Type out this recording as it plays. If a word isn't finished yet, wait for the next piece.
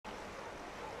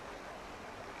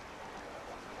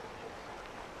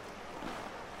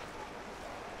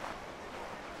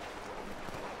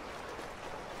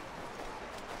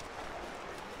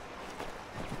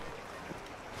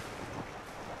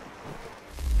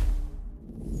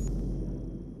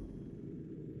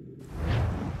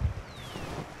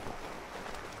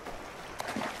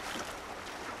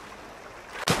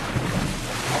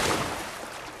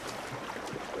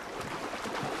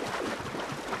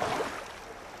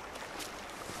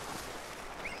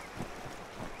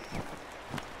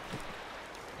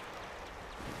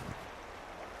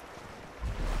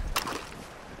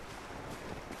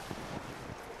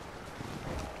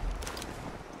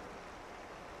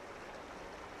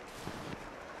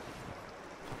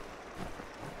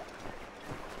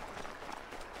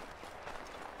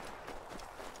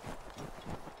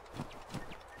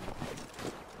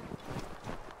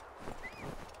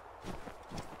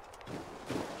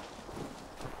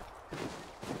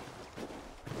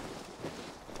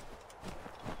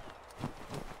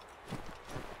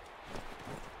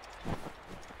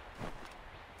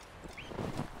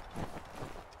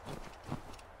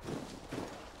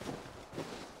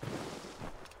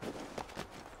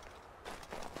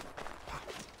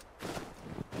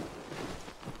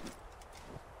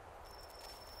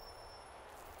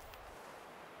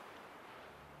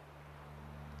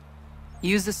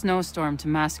Use the snowstorm to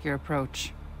mask your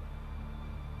approach.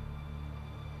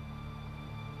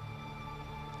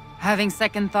 Having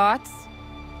second thoughts?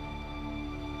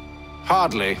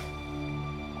 Hardly.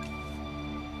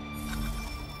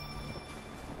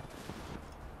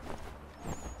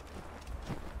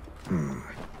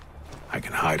 I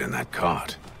can hide in that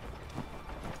cart.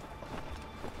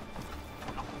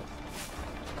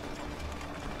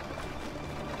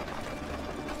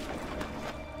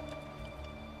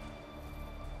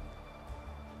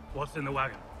 What's in the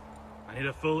wagon? I need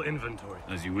a full inventory.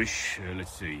 As you wish.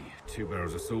 Let's see. 2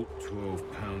 barrels of salt,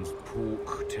 12 pounds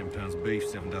pork, 10 pounds beef,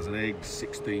 7 dozen eggs,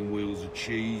 16 wheels of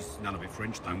cheese. None of it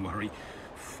French, don't worry.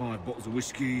 5 bottles of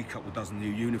whiskey, a couple of dozen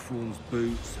new uniforms,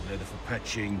 boots, leather for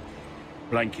patching,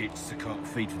 blankets, a cart of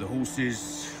feed for the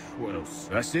horses. What else?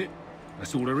 That's it?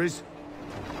 That's all there is?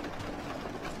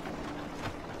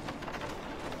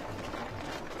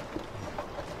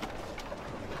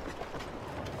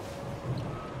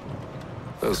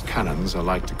 Those cannons are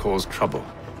like to cause trouble.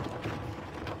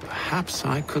 Perhaps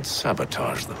I could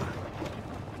sabotage them.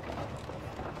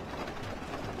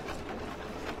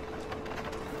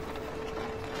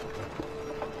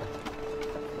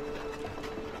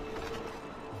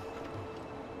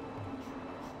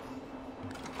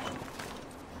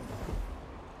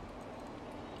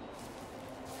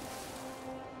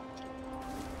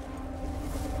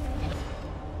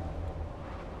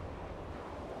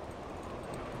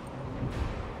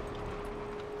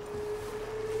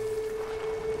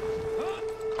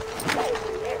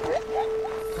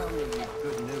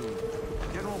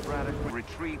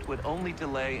 Retreat would only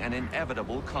delay an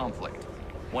inevitable conflict,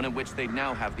 one in which they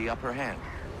now have the upper hand.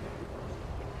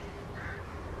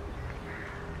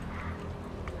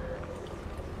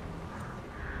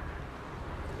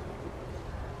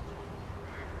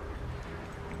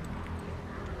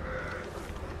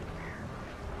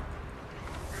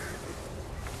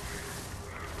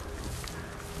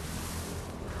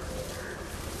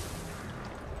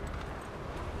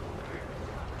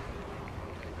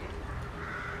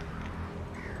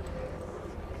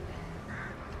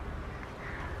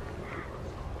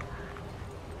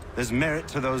 There's merit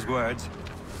to those words,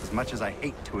 as much as I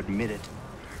hate to admit it.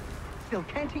 Still,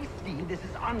 can't he see this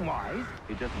is unwise?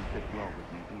 It doesn't sit well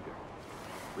with me either.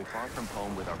 We're far from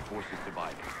home with our forces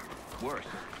divided. Worse,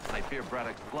 I fear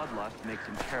Braddock's bloodlust makes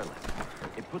him careless.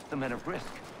 It puts the men at risk.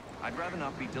 I'd rather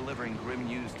not be delivering grim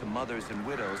news to mothers and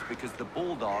widows because the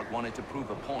Bulldog wanted to prove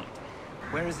a point.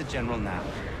 Where is the general now?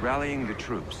 Rallying the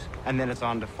troops. And then it's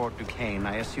on to Fort Duquesne,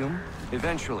 I assume?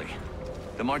 Eventually.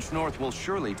 The march north will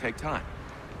surely take time.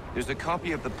 There's a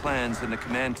copy of the plans in the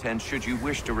command tent should you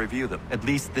wish to review them. At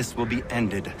least this will be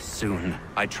ended soon.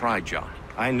 I tried, John.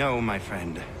 I know, my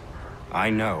friend. I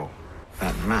know.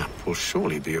 That map will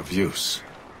surely be of use.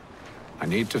 I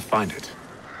need to find it.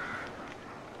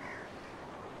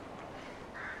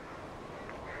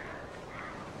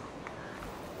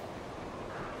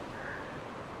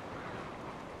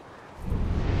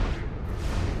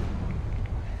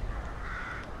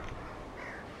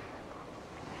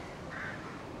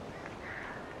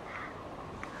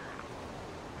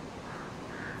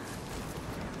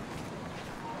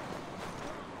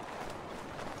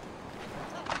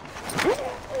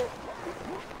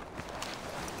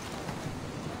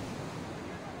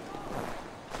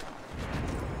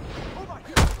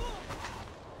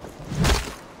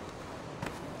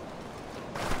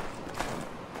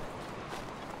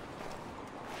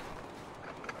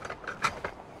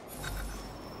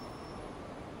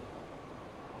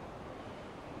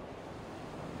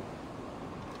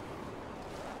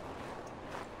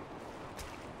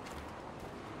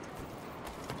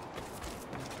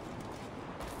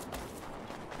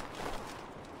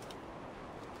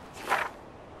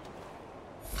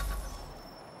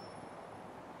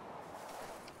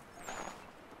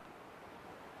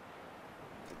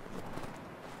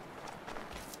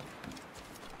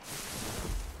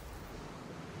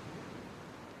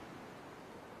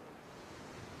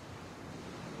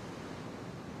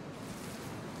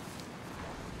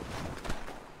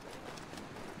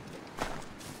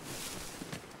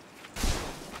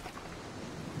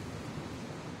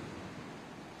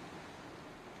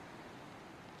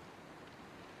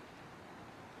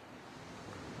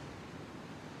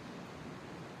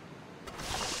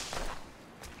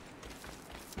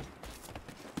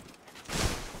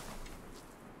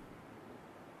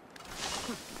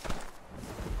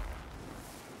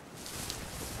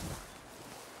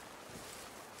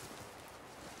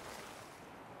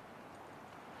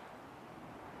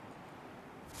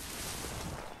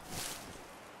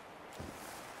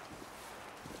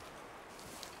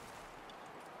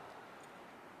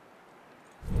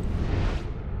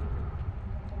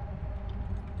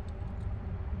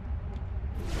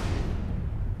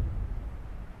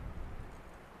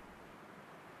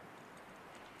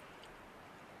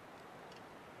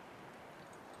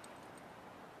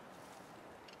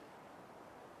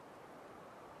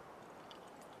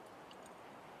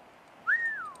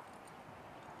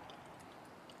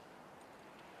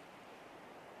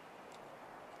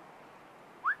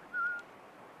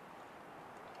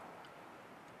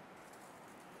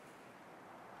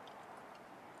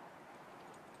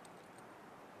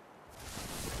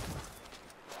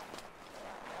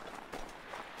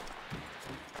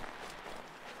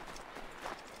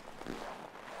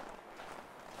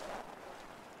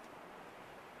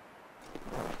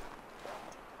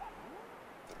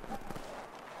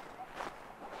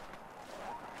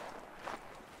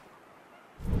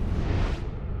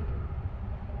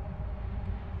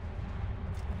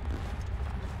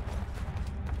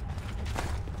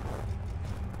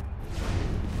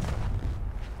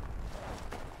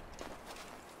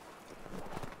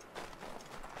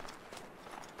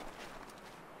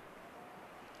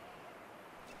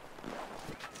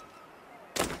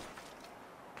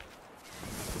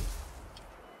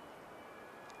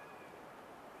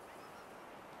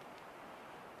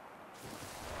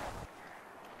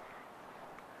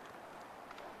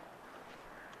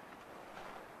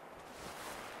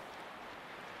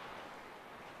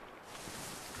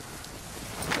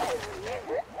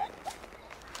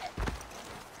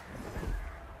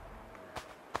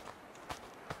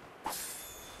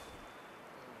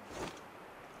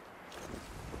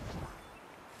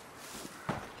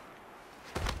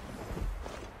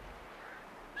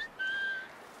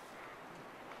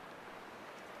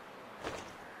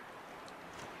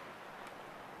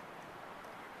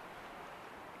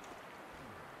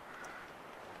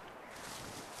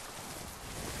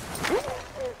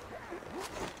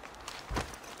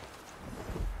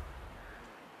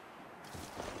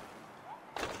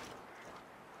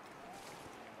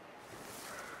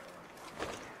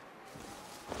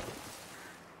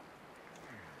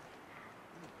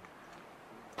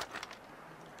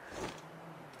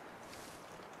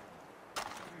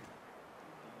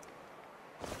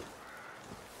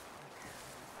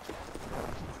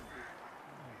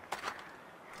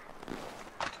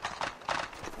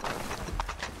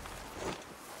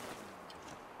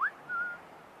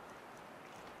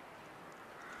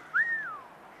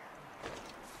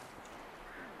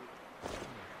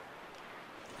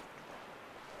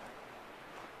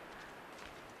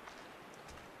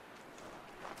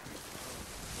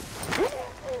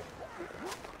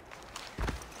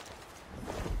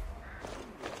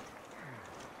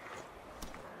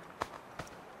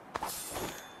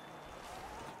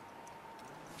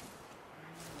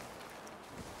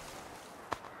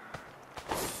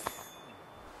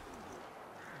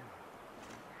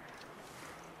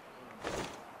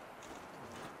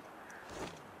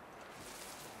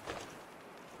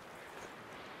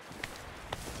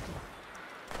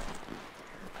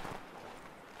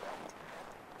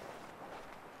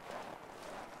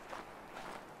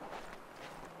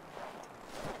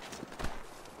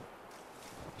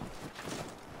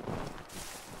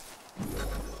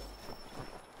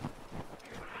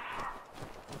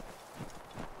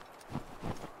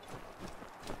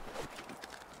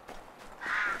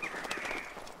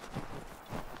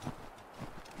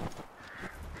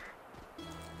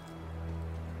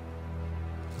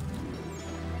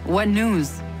 What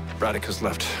news? Braddock has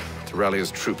left to rally his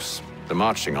troops. They're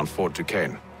marching on Fort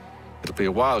Duquesne. It'll be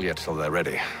a while yet till they're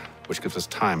ready, which gives us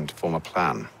time to form a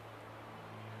plan.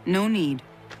 No need.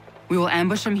 We will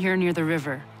ambush him here near the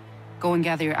river. Go and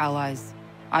gather your allies.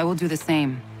 I will do the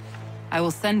same. I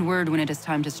will send word when it is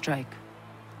time to strike.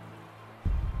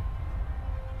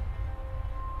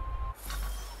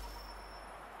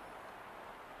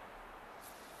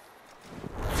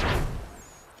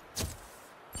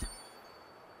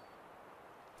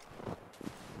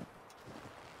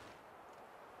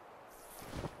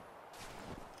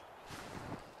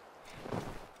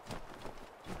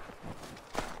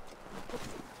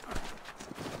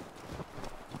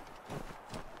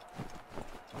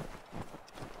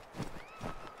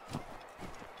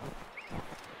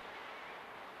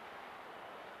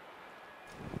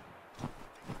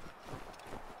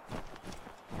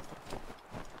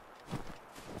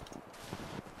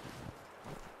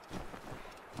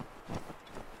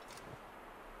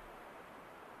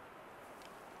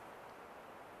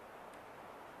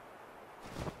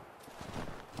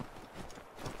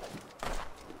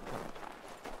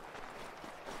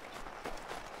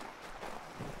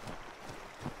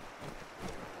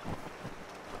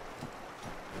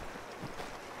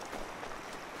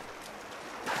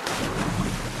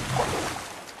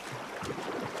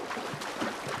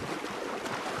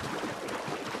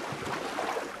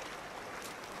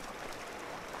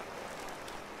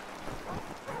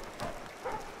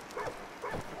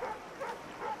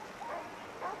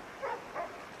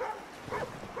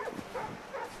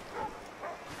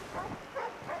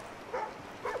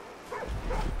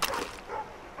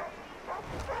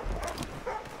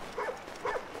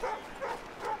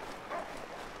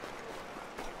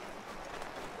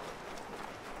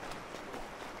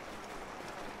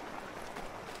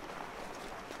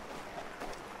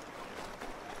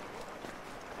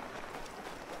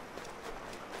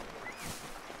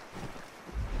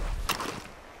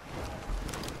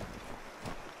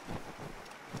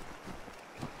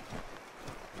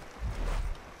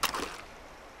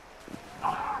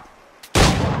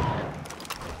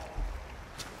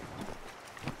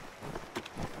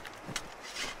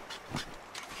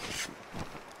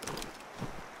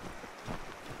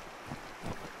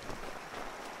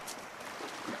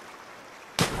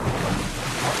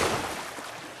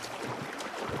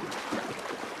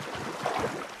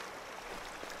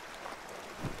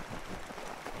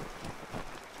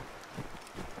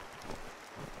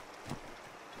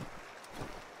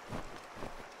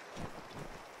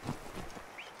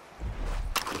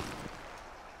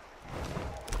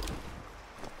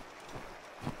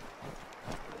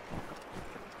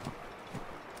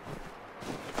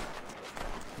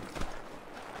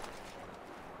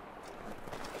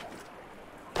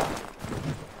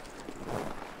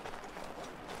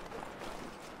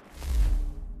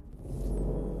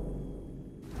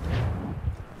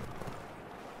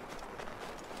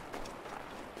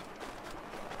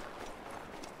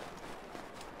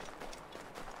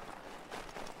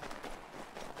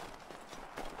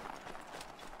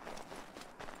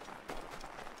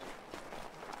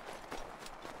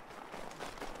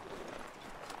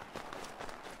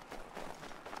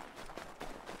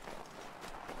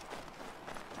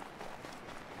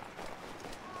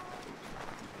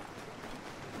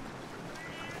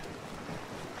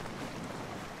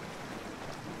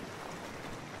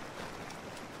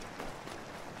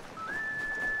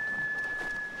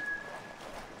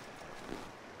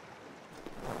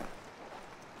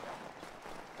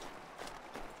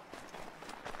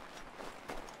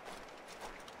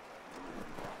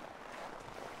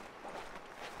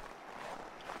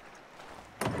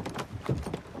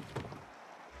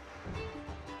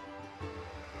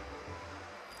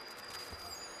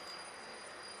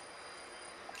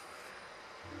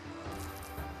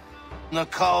 The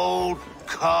cold,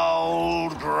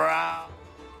 cold ground.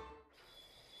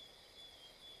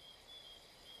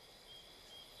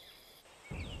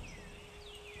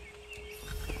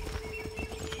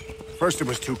 First it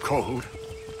was too cold.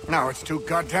 Now it's too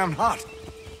goddamn hot.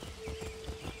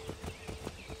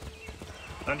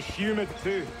 And humid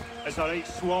too. It's a right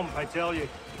swamp, I tell you.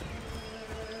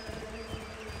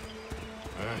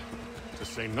 To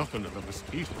say nothing of the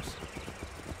mosquitoes.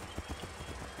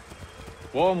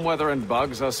 Warm weather and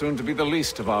bugs are soon to be the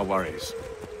least of our worries.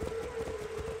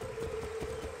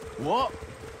 What?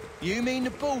 You mean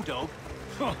the bulldog?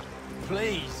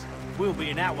 Please. We'll be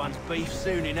in that one's beef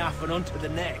soon enough and on to the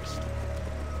next.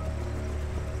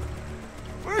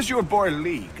 Where's your boy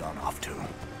Lee gone off to?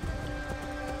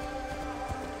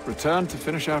 Returned to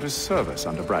finish out his service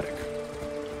under Braddock.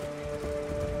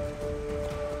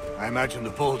 I imagine the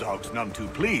Bulldog's none too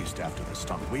pleased after the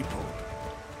stunt we pulled.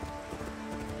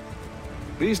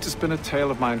 Pleased to spin a tale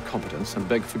of my incompetence and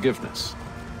beg forgiveness.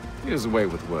 He has a way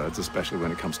with words, especially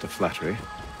when it comes to flattery.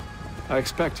 I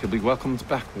expect he'll be welcomed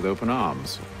back with open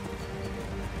arms.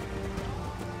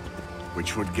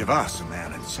 Which would give us a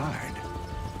man inside.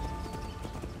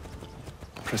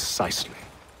 Precisely.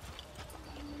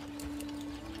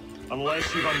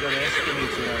 Unless you've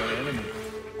underestimated our enemy.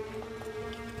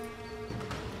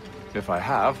 If I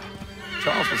have,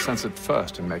 Charles will sense it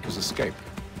first and make his escape.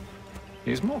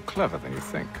 He's more clever than you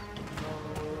think.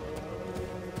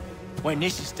 When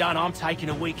this is done, I'm taking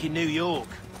a week in New York.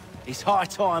 It's high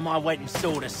time I went and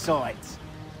saw the sights.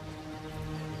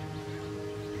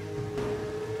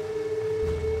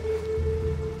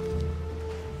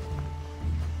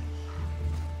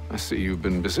 I see you've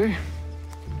been busy.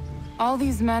 All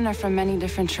these men are from many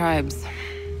different tribes,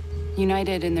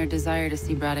 united in their desire to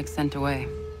see Braddock sent away.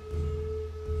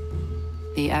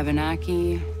 The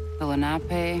Abenaki, the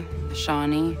Lenape, the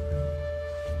Shawnee.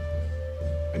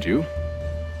 And you?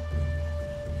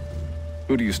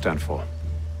 Who do you stand for?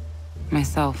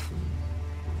 Myself.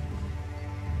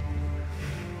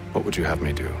 What would you have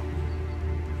me do?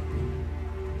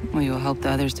 Will you help the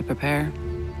others to prepare?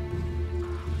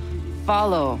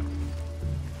 Follow.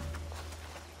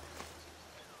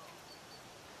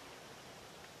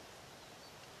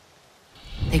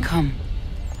 They come.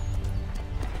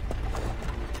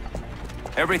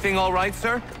 Everything all right,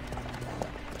 sir?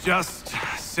 Just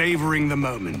savoring the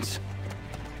moment.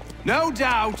 No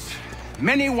doubt,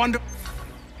 many wonder...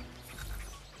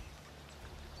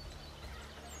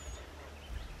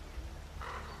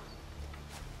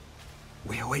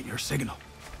 We await your signal.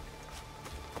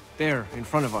 There, in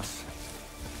front of us.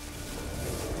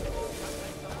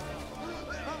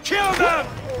 Kill them!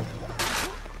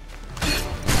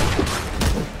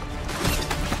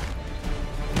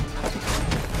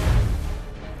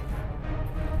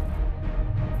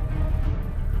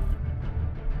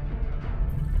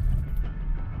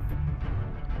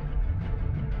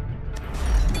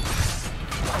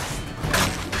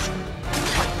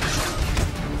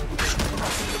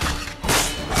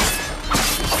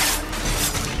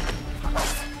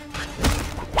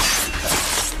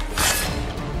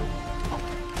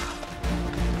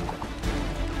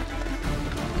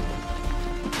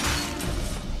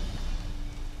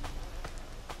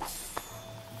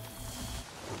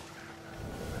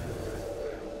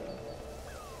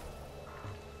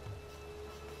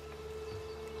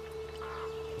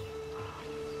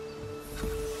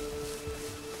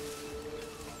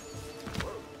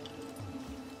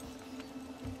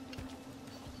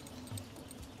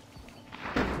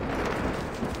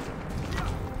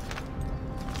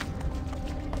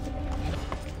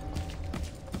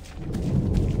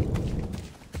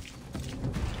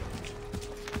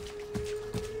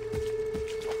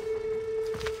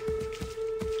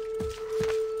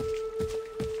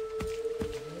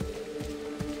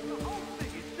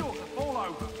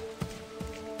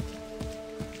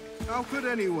 How could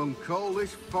anyone call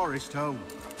this forest home?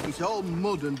 It's all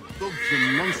mud and bugs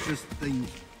and monstrous things.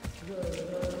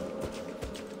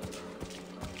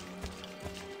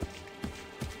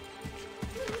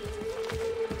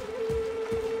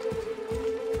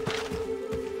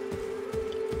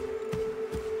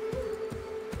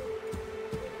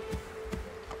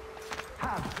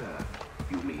 Halves,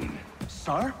 you mean?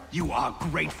 Sir? You are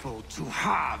grateful to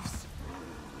halves.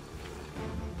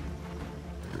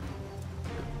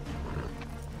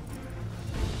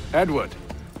 Edward.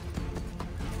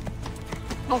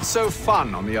 Not so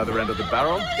fun on the other end of the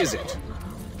barrel, is it?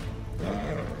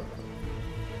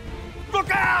 Look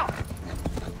out!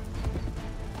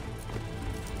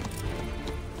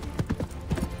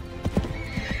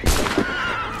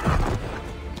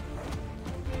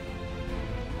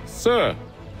 Sir!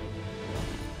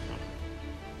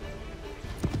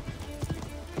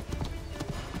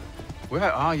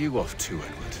 Where are you off to,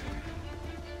 Edward?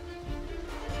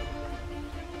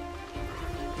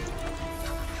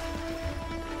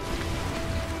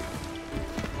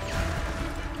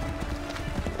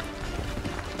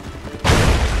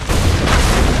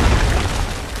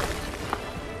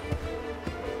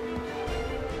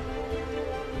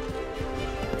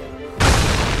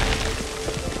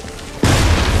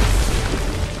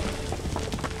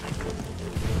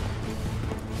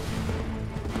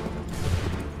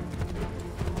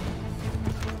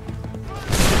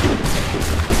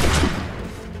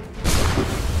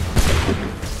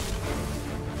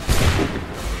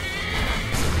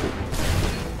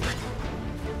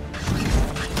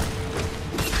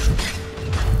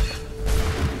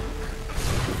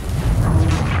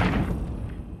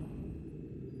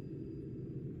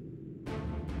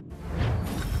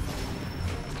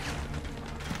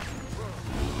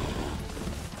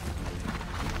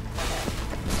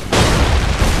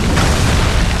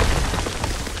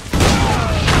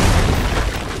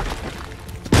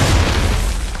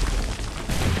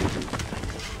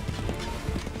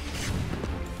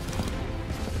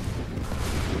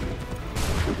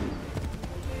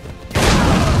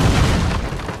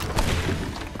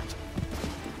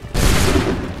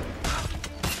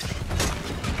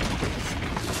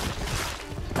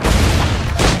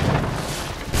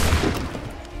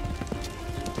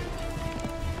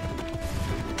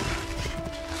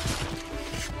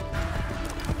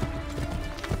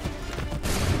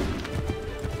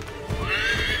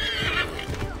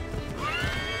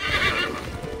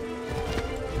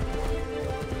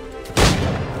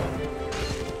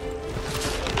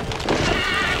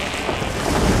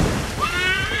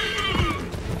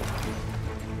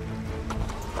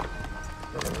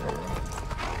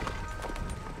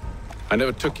 I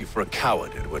never took you for a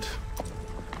coward, Edward.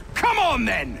 Come on,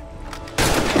 then!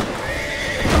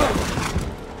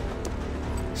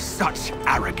 Such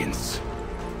arrogance.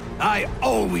 I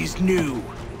always knew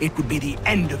it would be the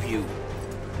end of you.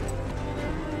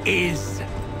 Is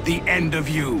the end of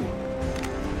you.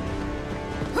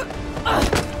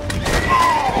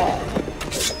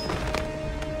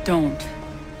 Don't.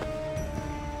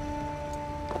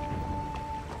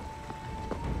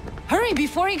 Hurry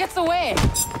before he gets away!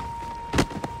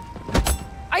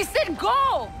 I said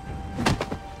go!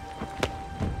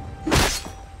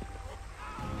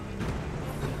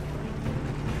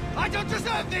 I don't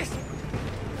deserve this!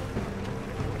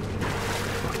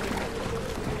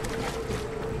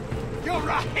 You're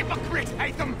a hypocrite,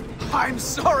 Hatham! I'm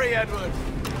sorry, Edward,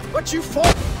 but you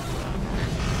fought...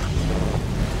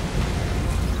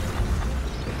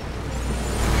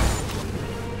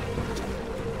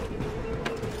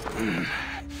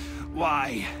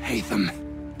 Why, Hatham?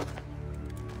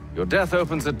 Your death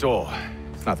opens a door.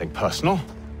 It's nothing personal.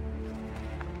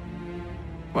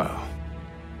 Well,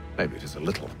 maybe it is a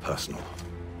little personal.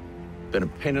 Been a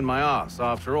pain in my ass,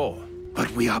 after all. But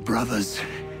we are brothers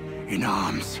in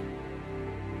arms.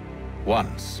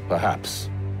 Once, perhaps.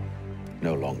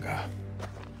 No longer.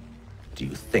 Do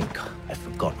you think I've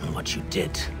forgotten what you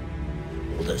did?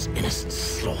 All those innocents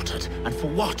slaughtered, and for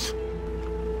what?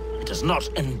 It does not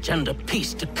engender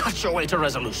peace to cut your way to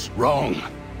resolution. Wrong.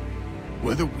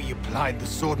 Whether we applied the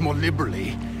sword more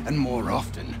liberally and more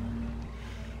often,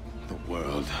 the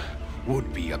world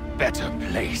would be a better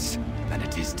place than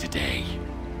it is today.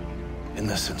 In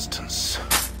this instance,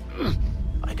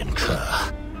 I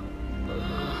concur.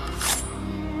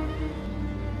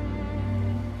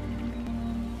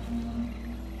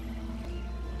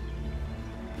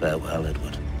 Farewell,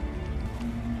 Edward.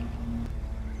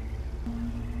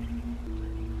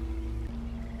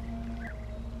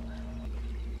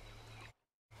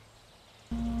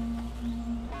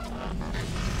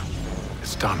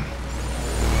 It's done.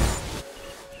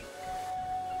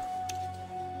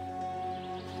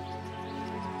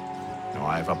 Now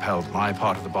I've upheld my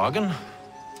part of the bargain.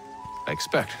 I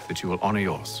expect that you will honor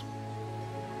yours.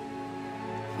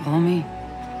 Follow me.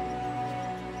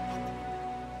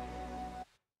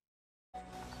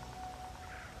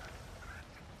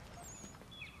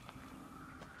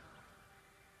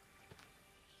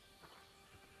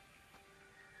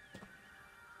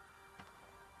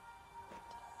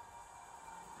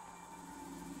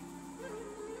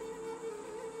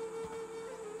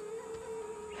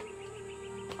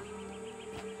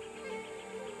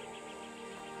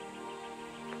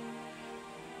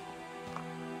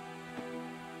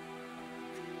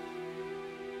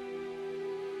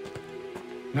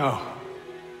 No.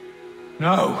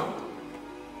 No!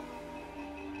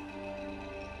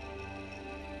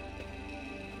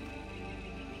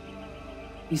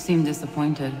 You seem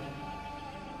disappointed.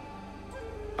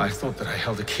 I thought that I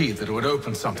held a key that would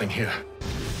open something here.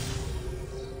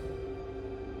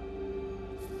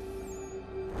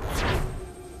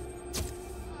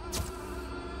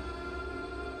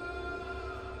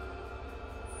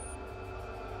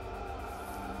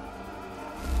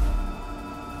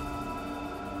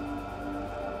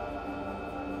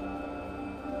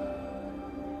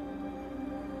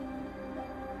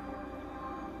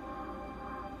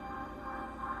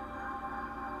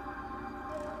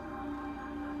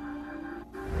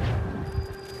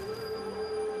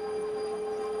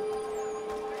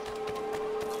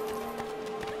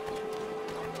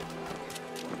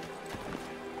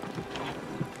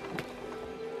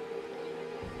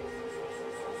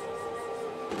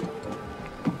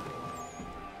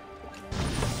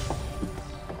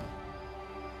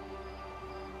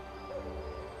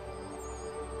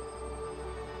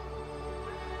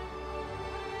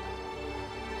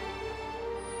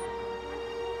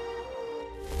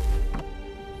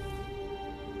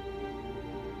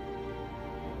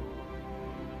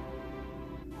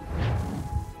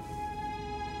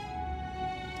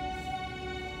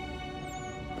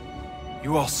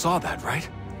 You all saw that, right?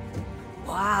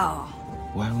 Wow.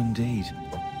 Wow, indeed.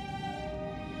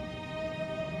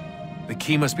 The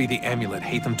key must be the amulet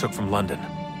Hatham took from London.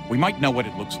 We might know what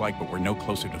it looks like, but we're no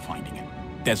closer to finding it.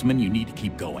 Desmond, you need to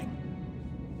keep going.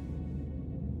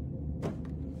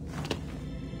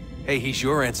 Hey, he's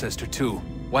your ancestor too.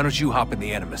 Why don't you hop in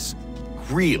the Animus?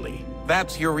 Really?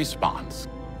 That's your response?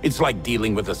 It's like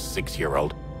dealing with a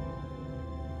 6-year-old.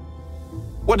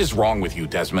 What is wrong with you,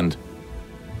 Desmond?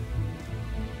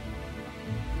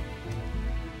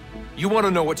 You want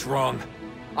to know what's wrong?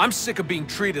 I'm sick of being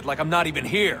treated like I'm not even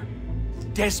here.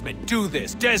 Desmond, do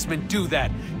this. Desmond, do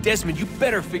that. Desmond, you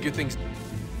better figure things...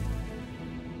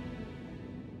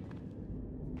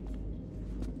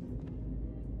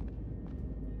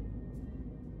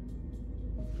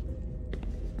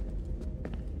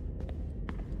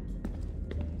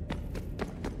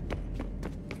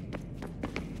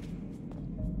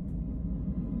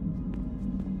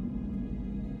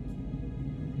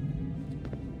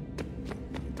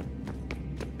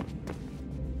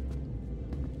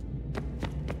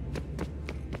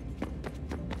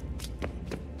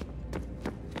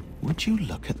 Would you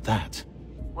look at that?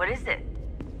 What is it?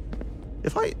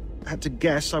 If I had to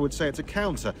guess, I would say it's a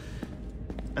counter.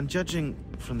 And judging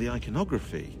from the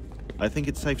iconography, I think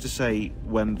it's safe to say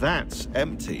when that's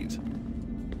emptied,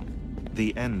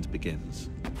 the end begins.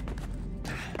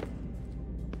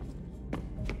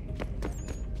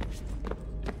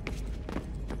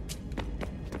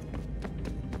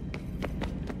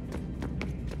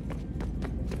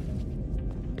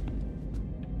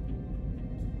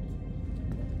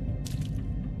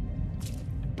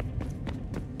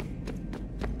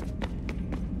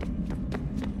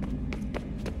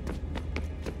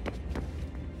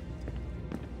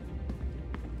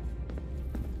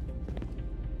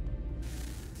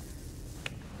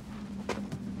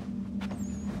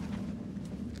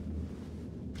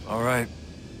 All right,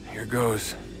 here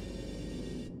goes.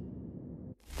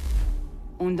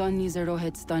 Undan nizero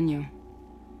het stanyu.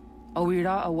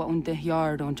 Awira awa unte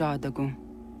yard on jadagu.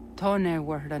 Tone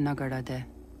warda nagara de.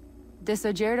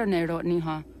 Desajera nero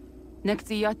niha.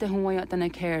 Nekti yate huayata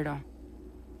nekera.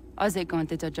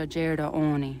 Azekante jajera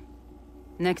oni.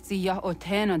 Nekti ya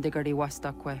otena degari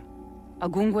wastakwe.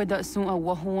 Agungwe da sun a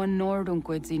wahuan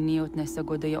nordunque ziniot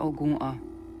nesagodea ogun a.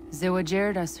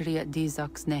 Zewajerda sriat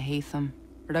dizax ne hatham.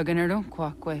 Raganero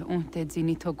quaque unte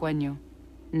zinito guanyo.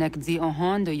 Nek zi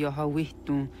ohando yo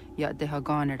hawitu ya de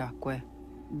haganeraque.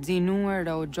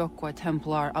 Zinuera o joqua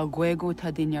templar alguego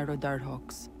tadinero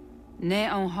darhox. Ne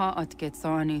ha at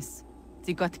getsanis.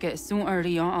 Zigatke sun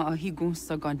aria a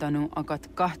higunsa gandanu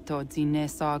agat gato zine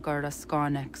sagar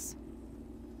scanex.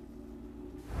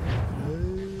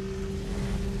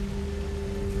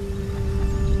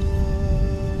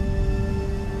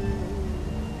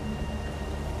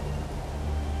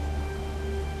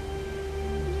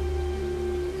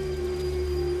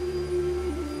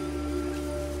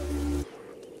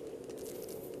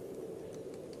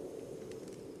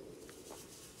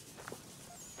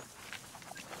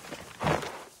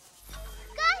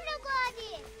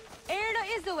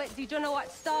 Di don't know what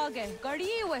stage.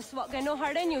 Gariwes what gano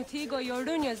harenyu tigo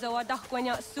yorunya zawa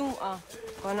dakwanya sua.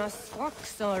 Gana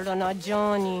swaksa rana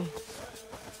Johnny.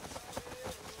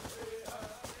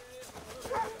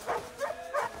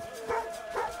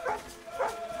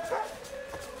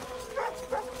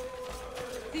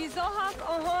 Di zohak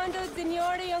ohando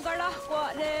dinyori yung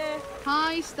garahkwa ne.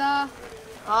 Hi, Sta.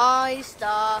 Hi,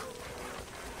 Sta.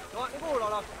 What go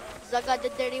la? Zaga de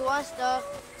deriwasta.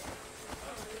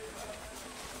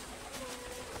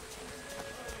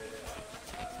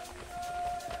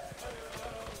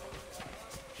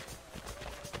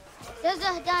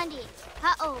 Zazah Dandi.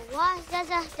 Ha-oh, wa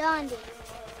Zazah Dandi.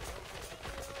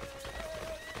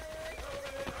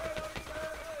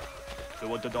 So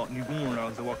what the dot ni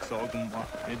gumra za waksa gumba.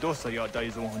 Ne dosa ya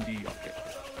daizo handi yake.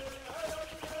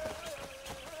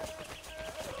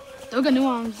 Toga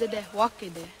nuam zede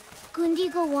wakede. Gundi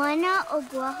Gawana o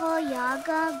Guaho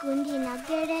Yaga Gundi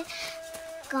Nagere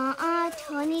Gaa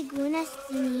Tony Guna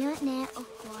Stinio ne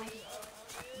Okwari.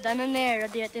 Danane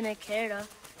radiatine kera.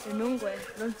 Nungue,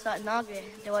 Runsa Nage,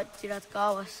 de what Tirat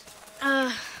Gawas.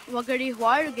 Wagari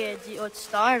Huarge, the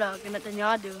Otstara,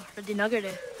 Ganatanyadu,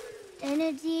 Radinagare.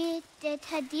 Energy de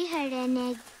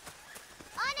Tadiharene.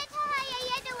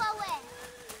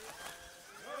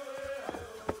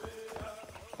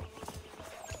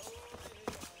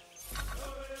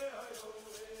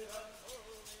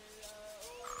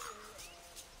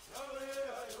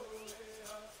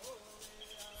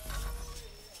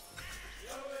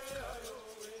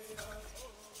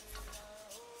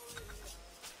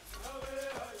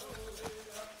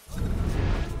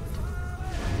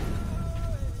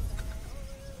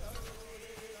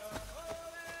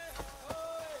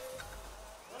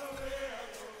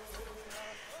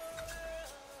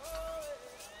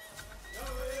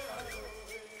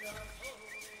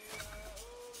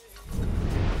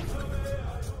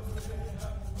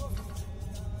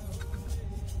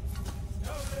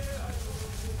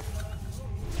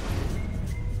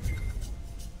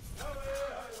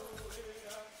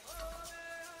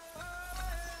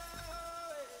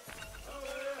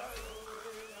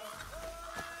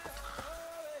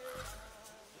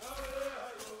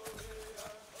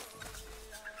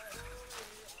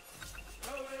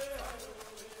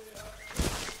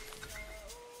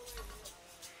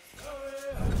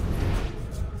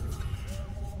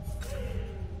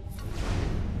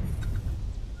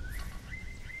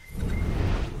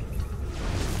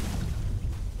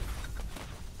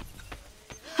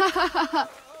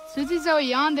 Suti zo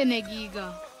yande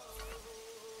negiga.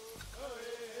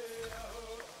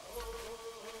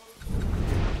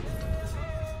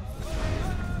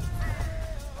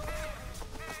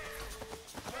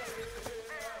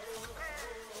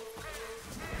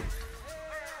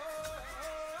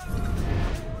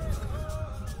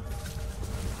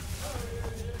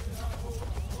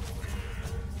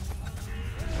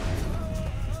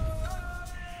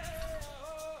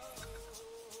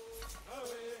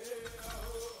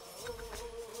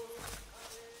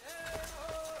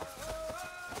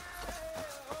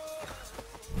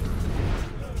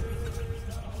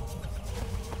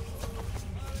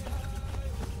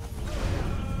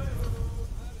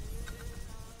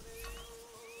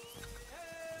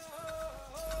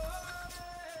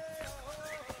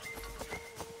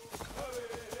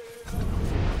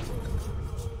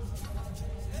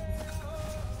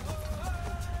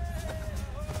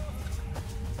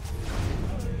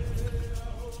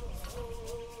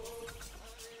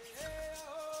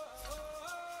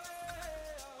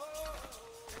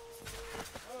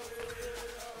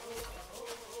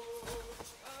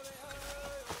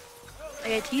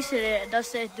 I teaser it,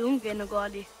 that's it, don't get no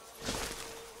gaudy.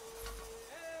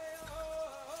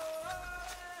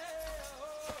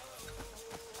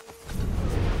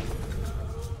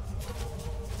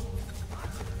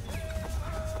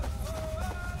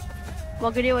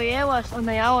 Wagariwa was on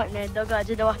the out net, Doga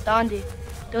Jidawa Tandi.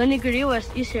 The only Gariwas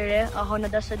is here, a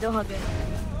Honadasa Dohage.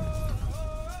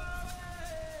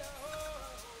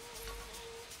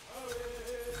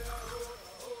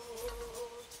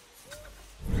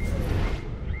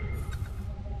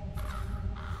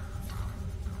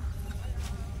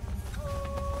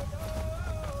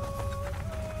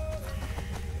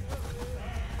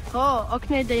 Oh,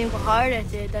 Okne de yung hard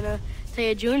at it, and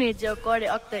say a junior joke or the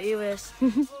Okta US.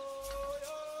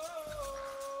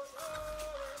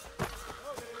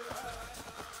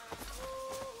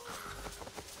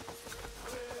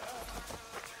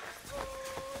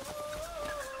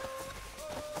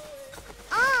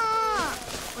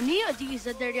 Nia these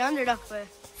that they're under up.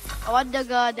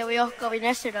 Awadaga the way of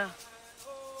Kavinesera.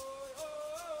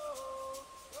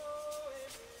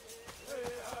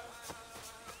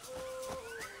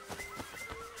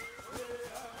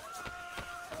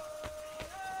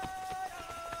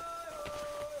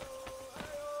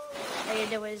 I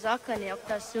there was Zakani up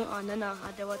that soon on Nana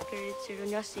at the what credit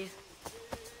Sirunasi.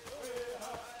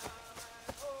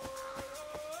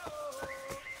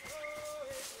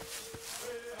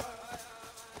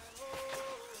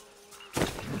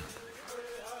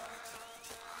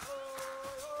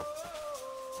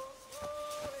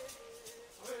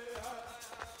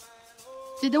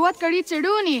 Sidawat karit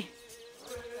Siruni.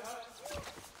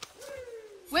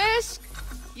 Whisk,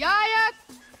 Yayak,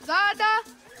 Zada,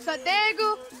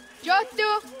 Sategu,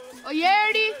 Jotu,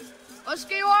 Oyeri,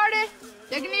 Oskiware,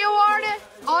 Degniware,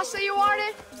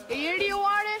 Asayuare,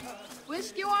 Ayeriware,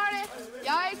 Whiskiware,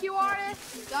 Yayakiware,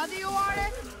 Zadiware,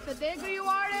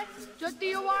 Sateguware,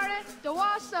 Jotiware,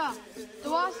 Dawasa,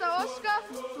 Dawasa Oska,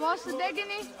 Dawasa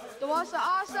Degni, Dawasa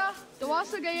Asa,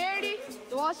 Dawasa Gayeri,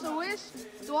 Dawasa Whisk,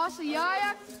 Dawasa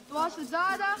Yayak, Dawasa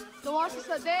Zada, Dawasa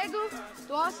Sadegu,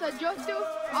 Dawasa Jotu,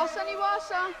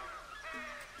 Asaniwasa.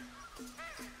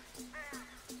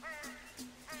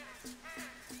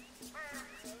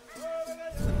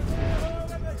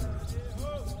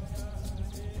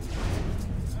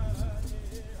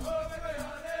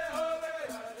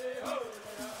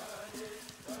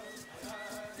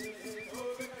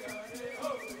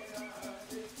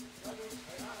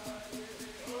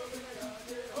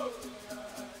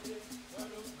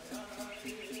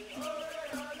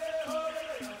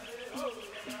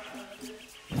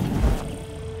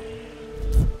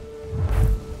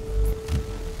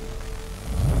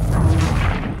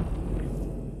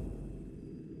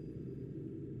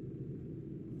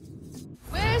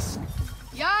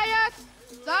 Yayak,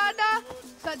 Zada,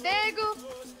 Sadegu,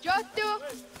 Jotu,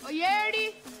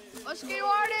 Oyeri,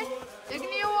 Oskiware,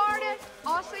 Degniware,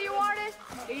 Asayuare,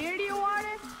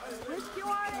 Ayeriware,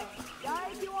 Whiskiware,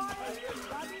 Yayakiware,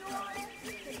 Zadiware,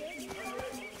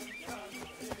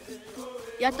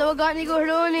 Yatawagani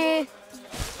Gordoni.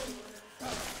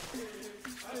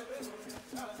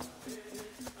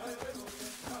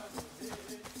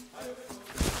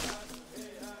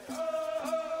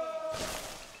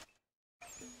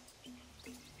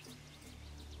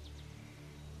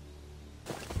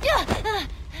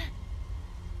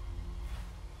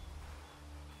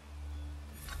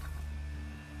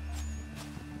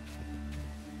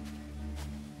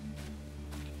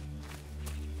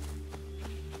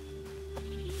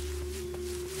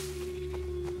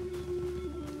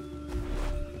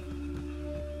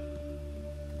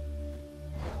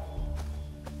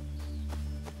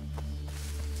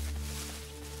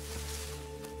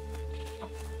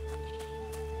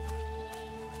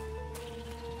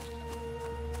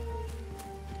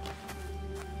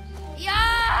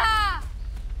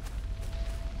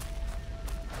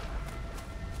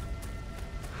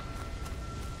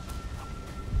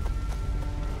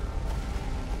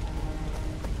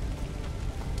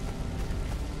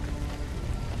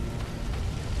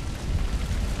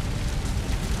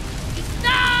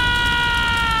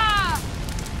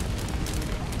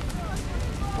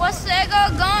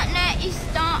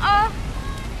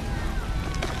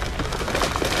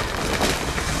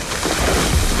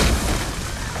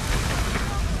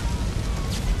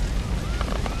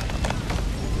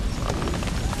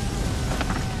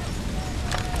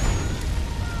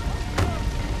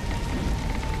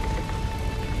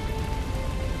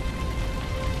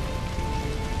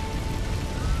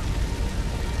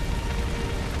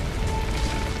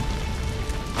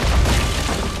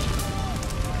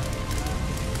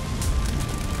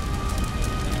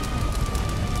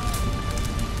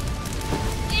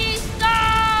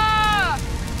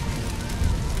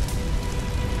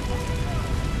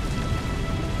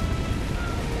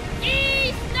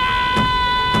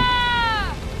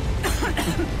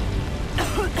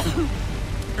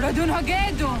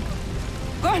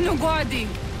 Hagedi!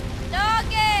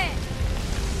 Doge!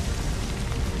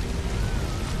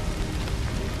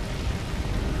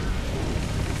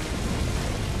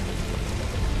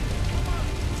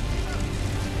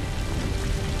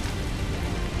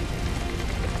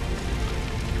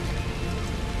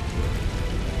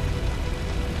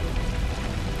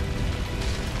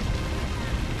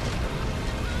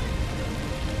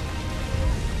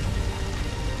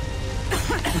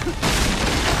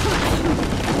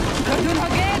 Radun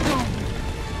Hagedu!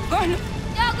 Gon!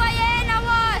 Dogo yena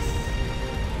was!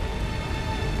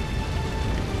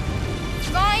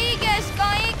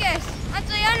 Skaiges!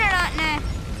 Anto janaratne!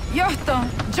 Johto,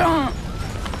 John!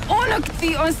 Onak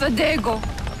ti on Sadego!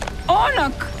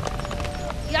 Onak!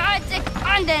 Jaatsik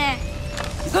andene!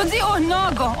 Zodi on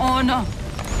nago, ona!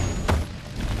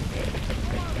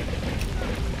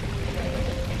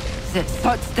 Ze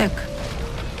sotstek!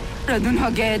 Radun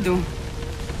Hagedu!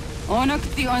 Onak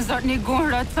ti on zatni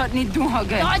gunra zatni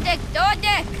duhage!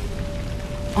 Dodek!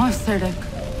 Oserek!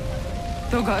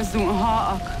 Toga zun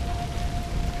haak!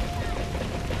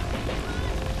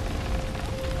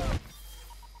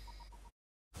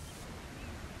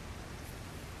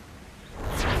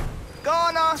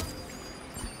 Gana!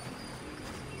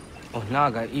 Oh,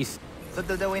 naga, is. Så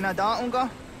det var ina da unga?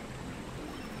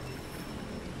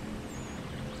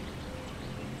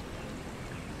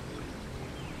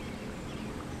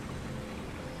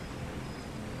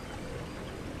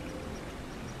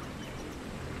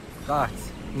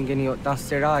 Gats, ingeni o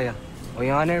tasseraya. O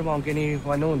yaner mongeni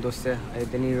wanundo se ay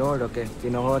deni roro ke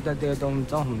tinohoda de dom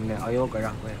ne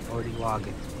ayogara we ori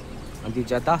wage. Andi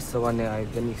jatasa wane ay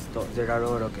deni sto zera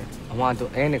roro ke. Amado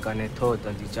ene kane thod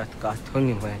andi jatka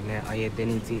thuni we ne ay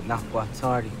deni zi nakwa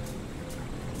tsari.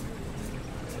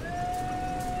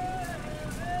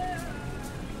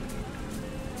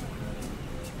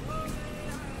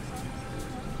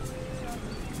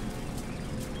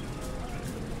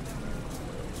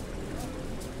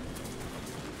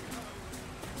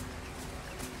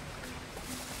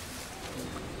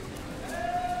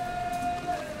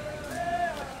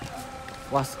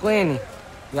 Wasqueni,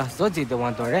 ya soji de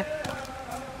wandore.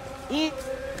 I.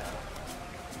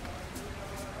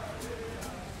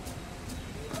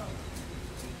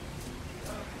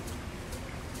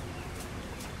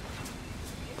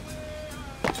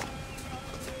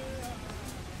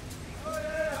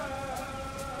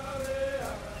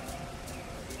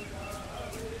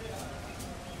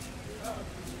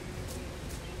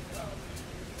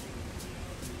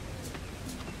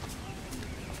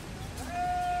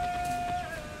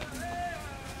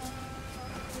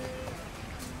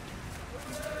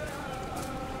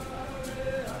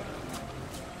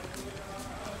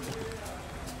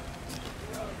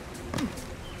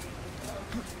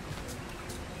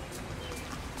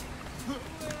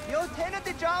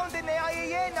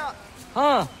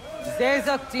 Ha,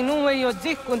 zezak tinuwe yo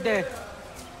zikunde.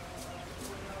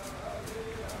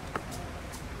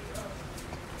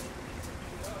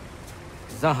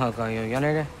 Zahaga yo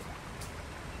yanere.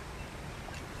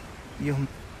 Yum.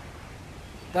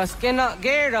 Das kena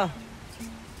gera.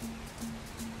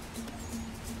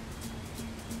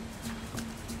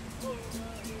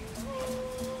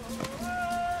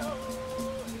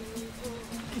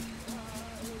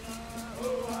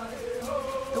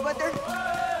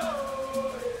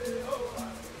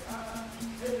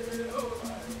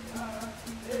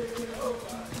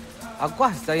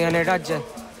 Agua saya ne raja.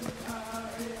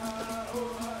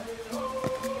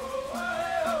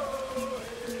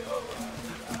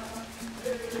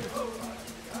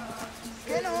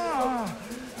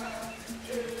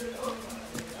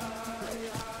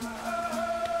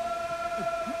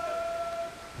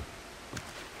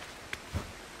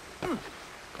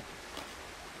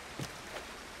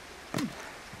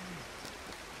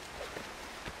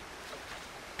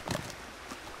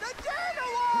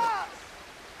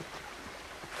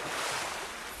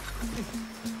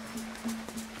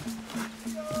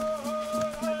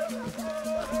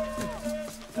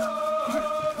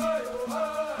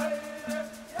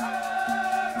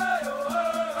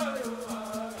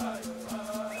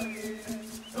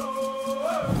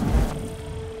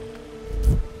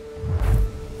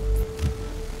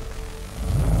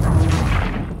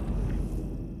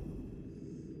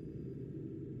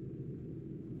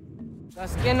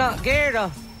 Das kena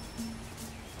gera.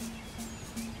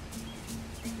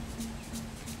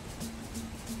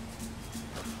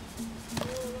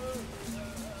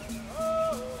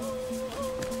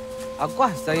 Agua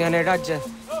saya ne raja.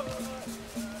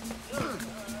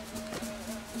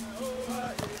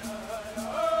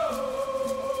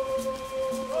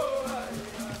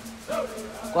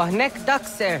 Gua nek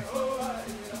dakser.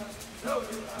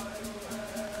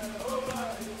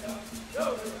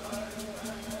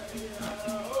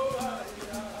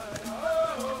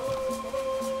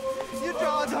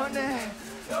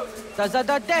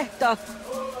 Zada tehtak.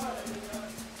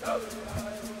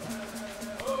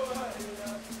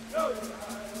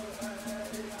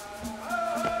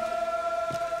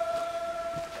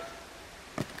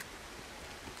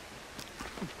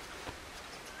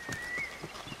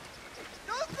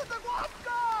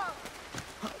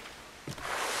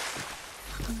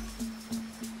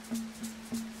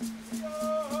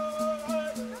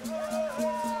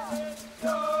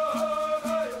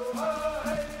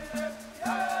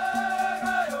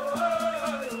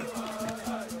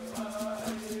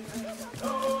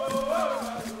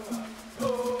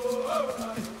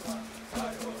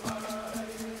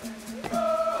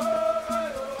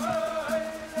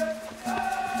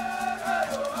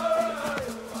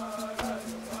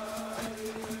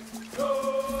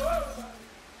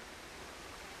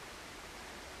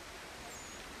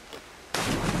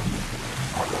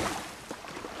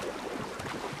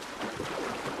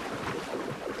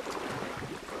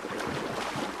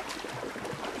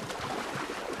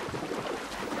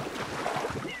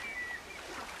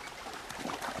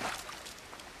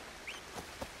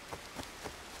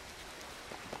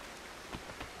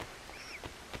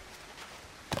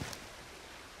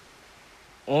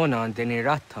 Ona deni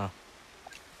ratha.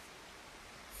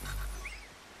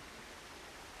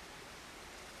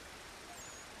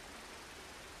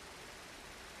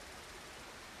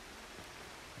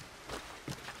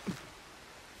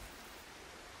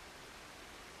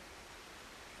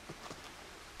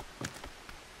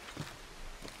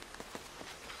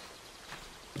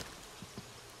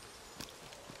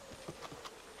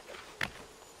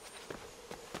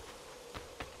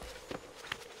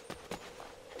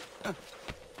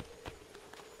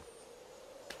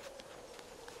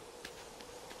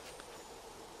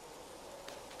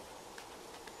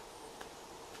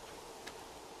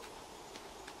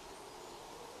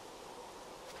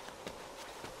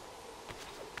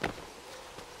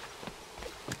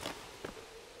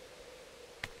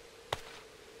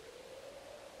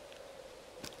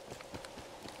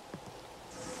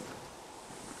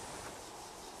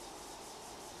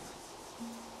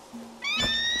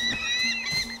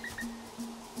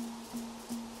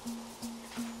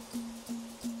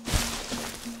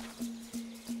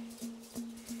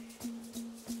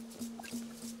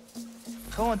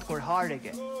 Don't go hard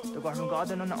again. The garden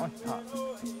garden on top.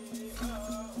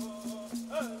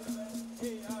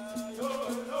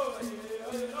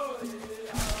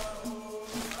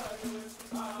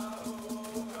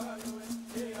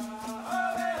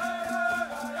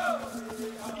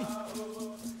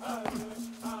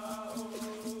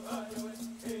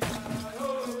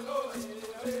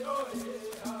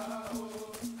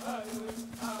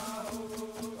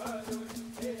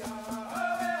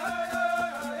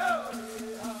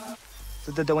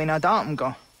 So the way now down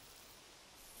go.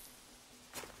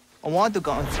 I want to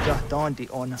go and just down the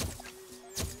owner.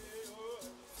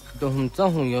 Dohum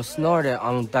tahun yo snore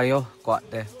am tayo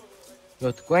kwate.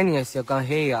 Yo tkwenies yo kan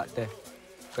heyate.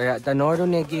 Kaya tanoro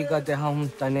ne giga de ham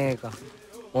tanega.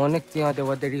 Onek tia de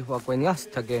waderi wa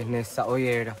kwenias tage ne sa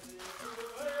oyera.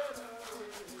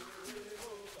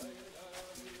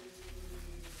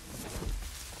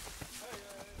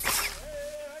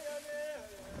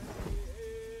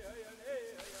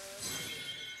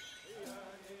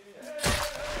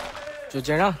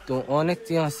 Jojera tu onek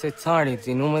tia se tsari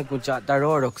zinume guja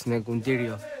darorox ne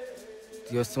gundirio.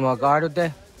 Tio sumagaro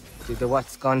de the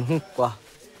what's gone hukwa.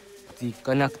 The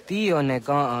connectio ne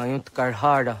ga ayunt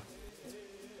karhara.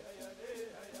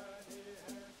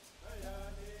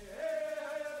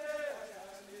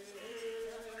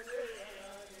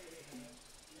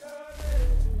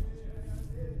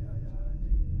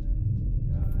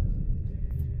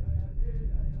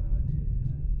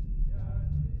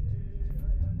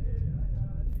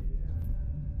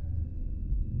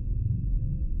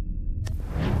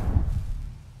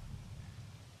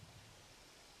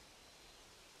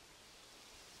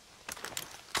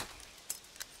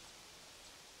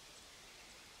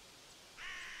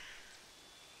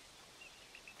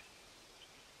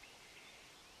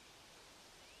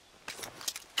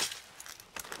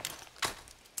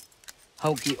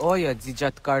 Hauki oya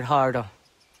zijat karhara.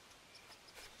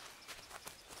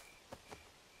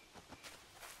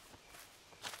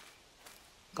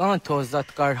 Ganto zat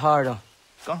karhara.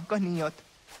 Ganiyot.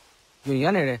 Yo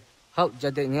yanere, hau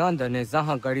jade nyanda ne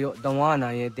zaha gario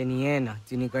dawana ye deniena,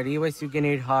 jini gariwe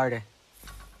sugenir hare.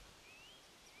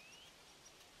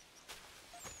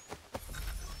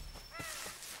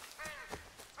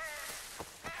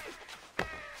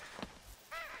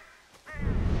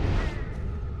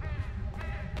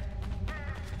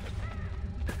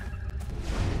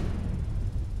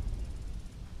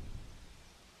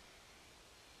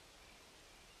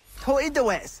 To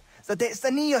idawes, so de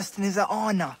stanios niza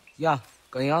ona. Ja,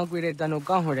 kaya gwire danu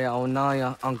kahore au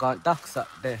naya anga daksa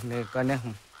de ne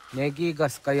kanehum.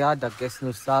 Negigas kaya da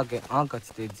gesnu sage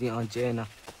angats de zi anjena.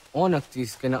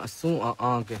 Onaktis kena sun a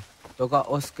ange. Toga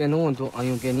oskenundu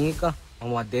ayungenika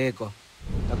amadego.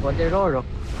 Takoderoro.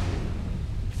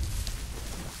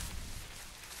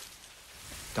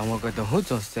 Tamaga da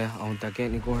hujose au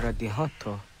dageni gora di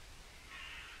hatto.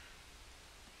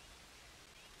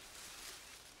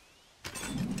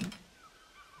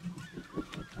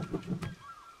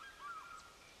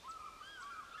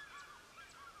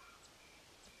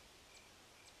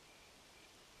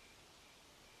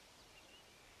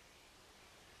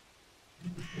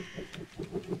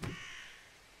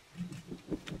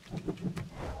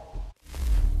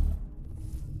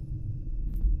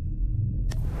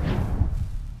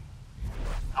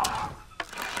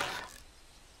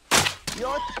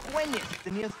 Yo twenties,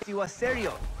 stanios tiwa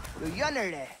serio. Yo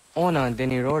yanere. Ona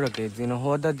deni roro ke zino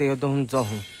hoda de odon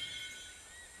zohu.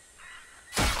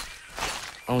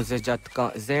 Au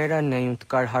zejatka zera ne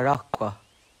yuntkar harakwa.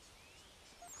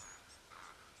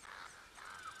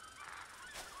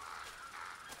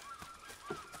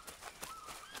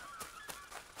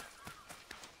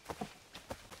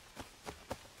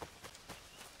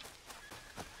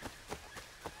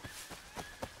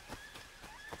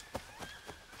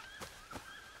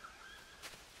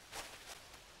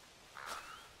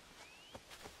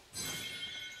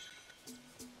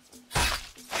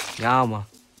 Yama.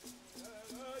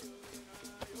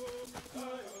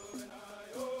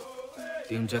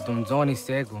 Tim jatun zoni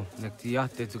sego, nek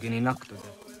tiate zugini nakto de.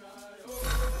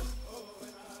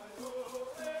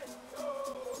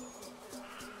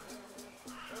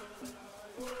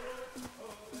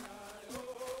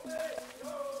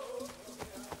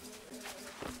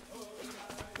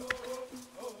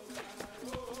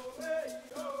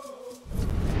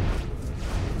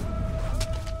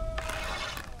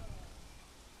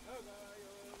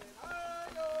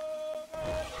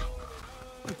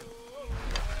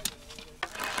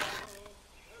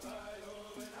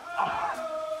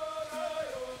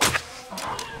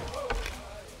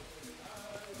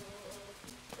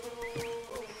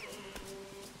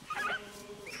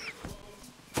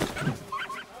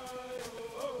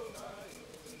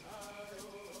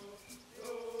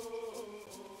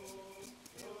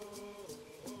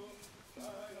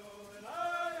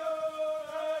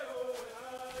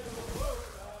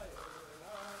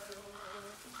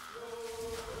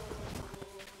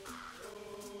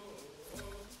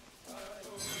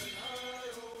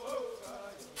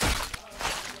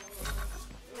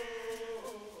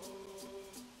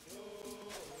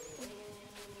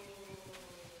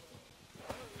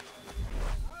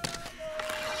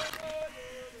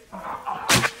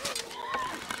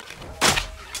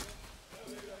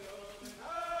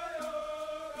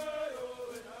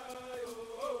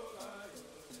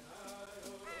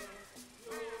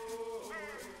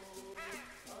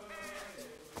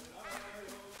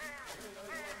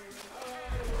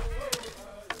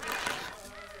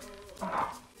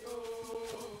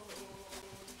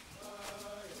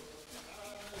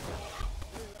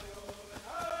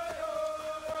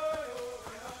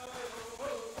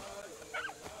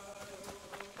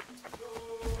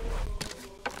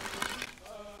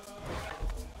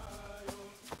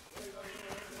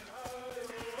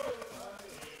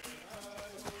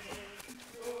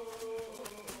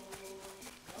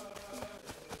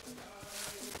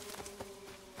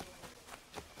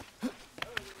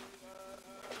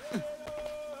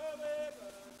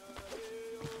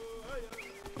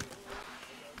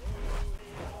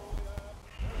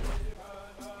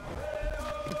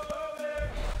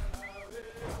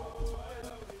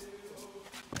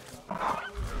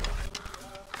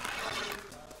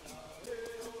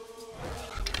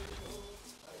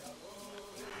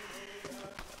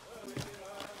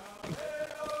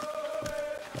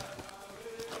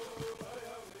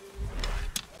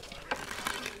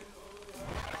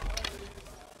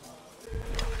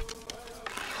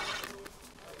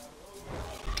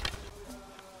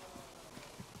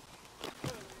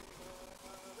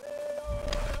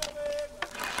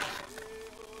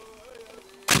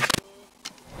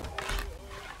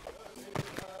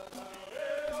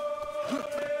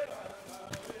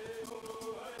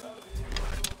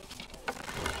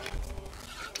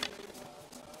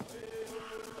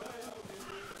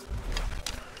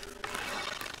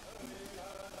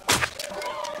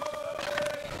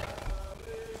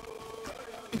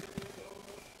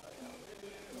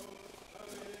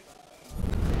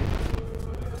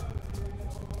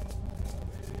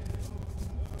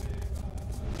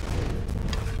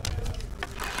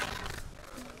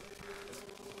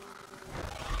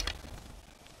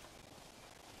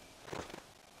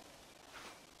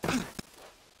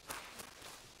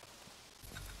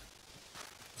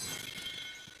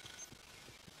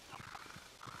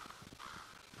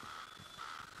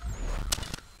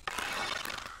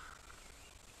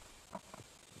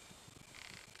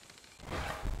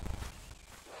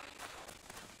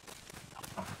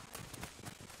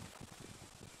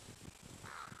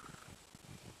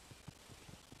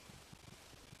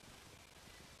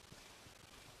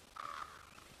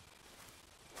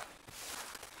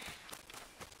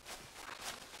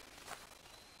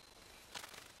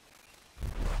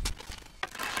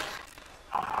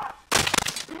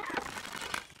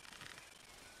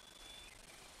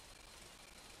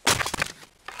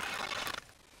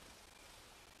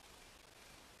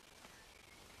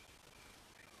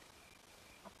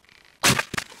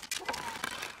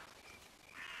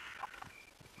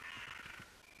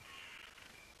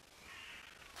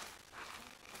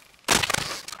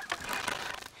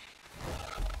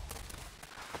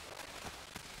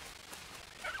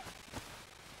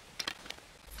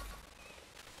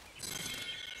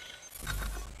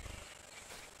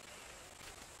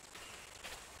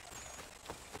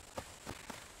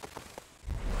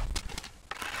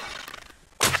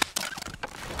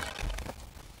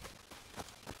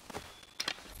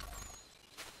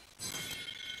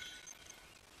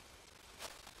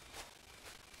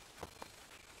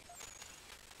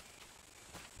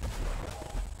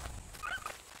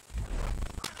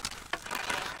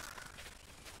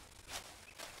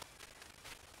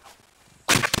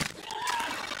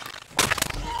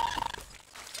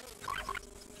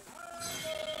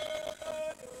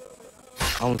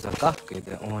 Vamos acá, que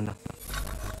de ona.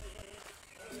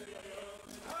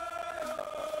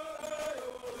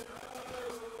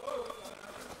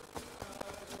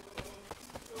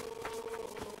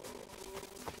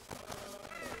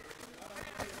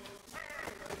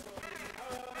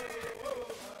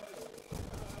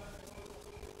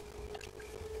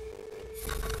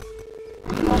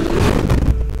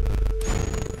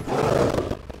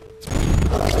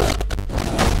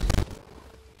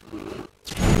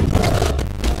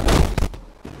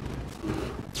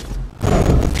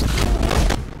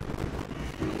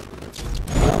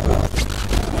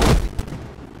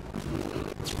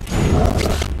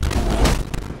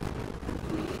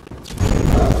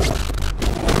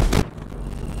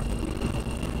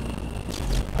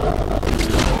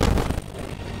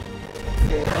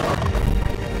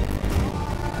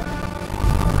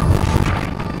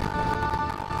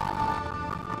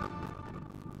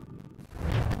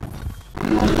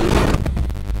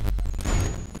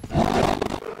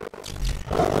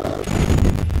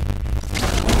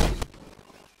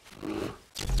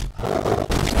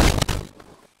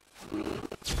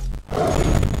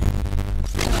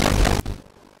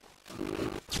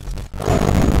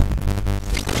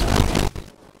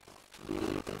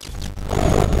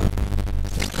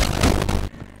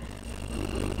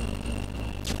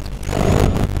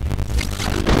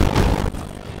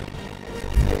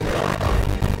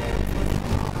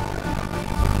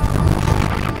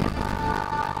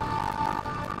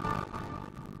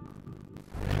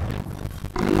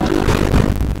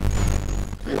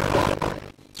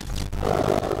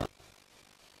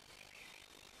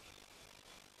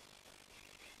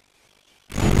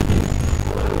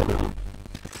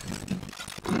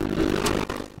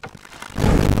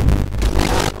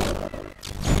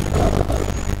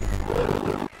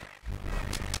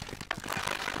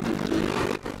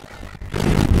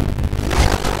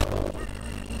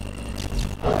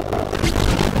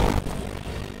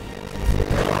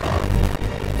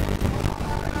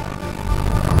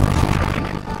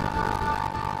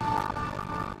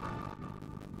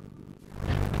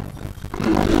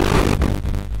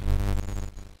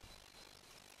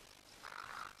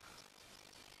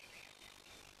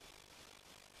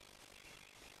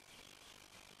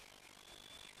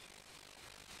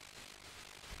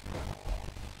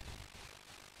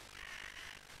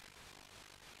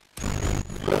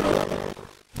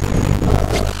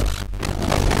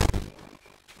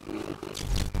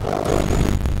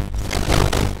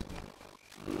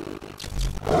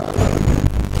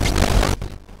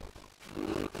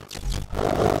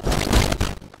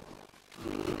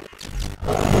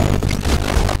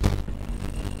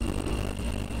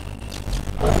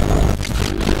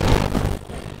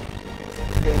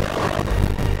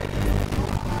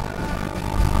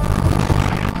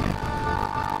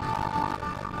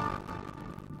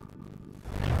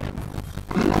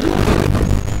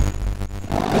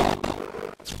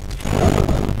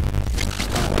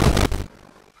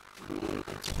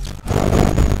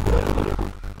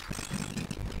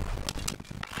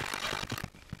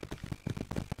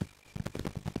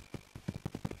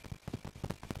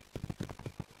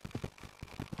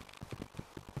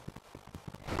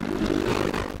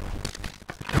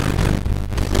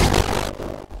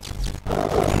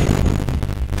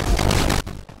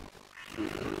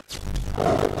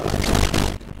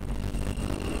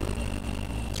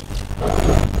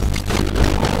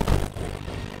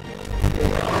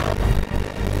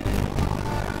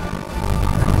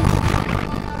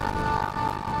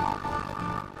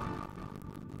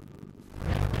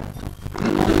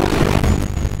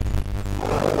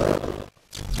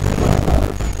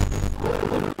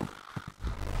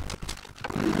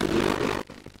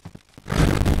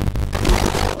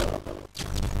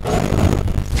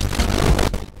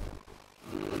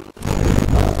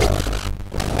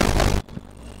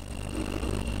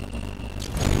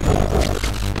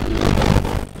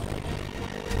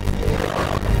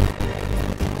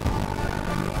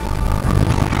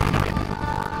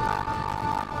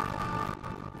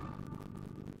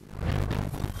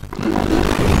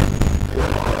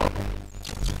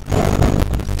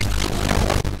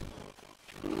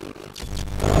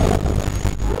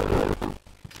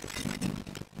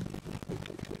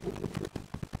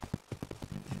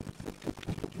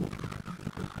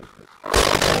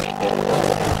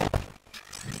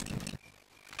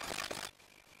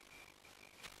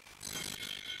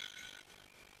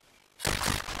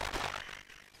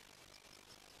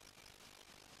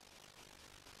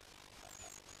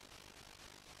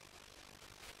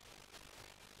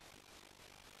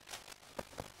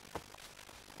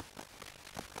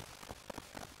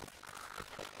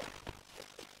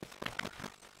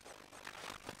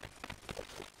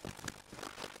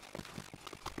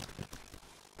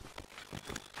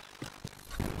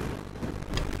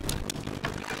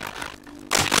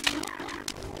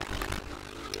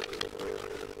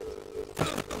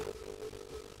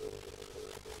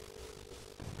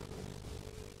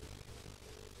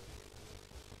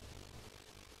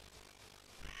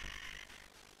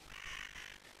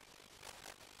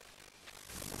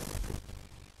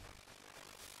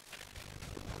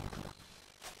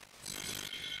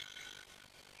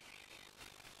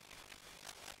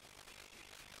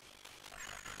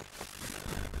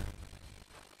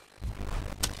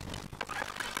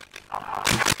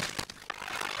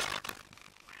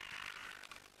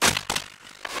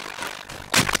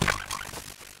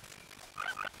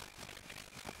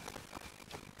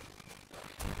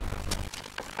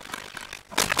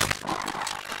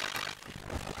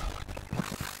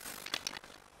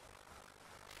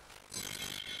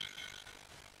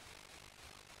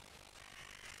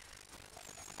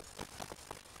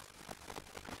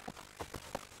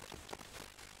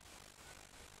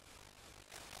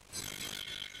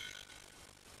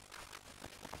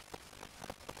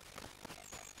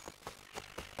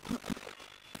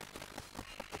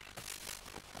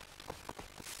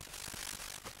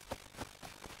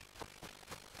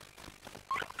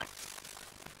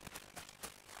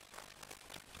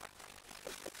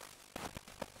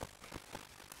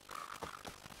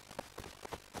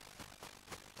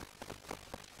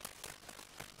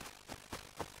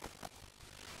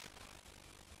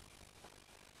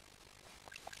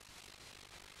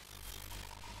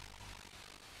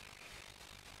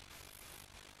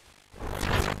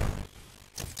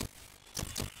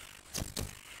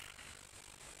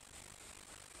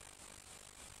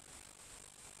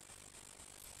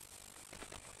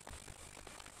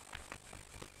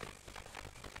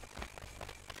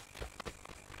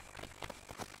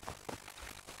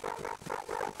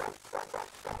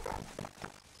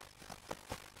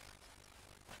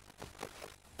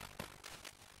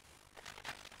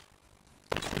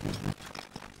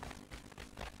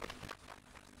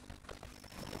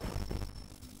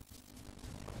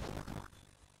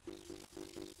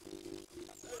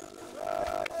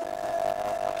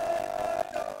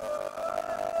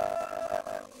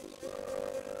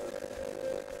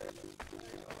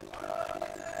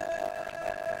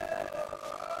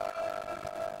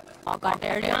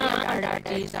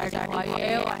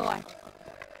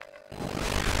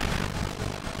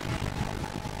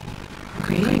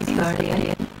 Greetings,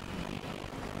 Guardian.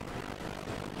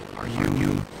 Are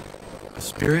you a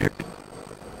spirit?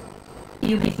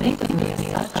 You may think of me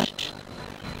as such.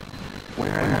 Where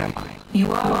am I?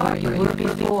 You are where you were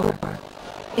before.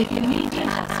 If you need to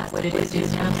ask what it is you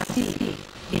now see,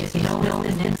 it is known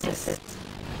as the Nexus.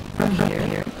 From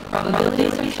here,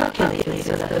 probabilities are calculated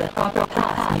so that the proper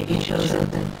path may be chosen.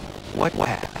 What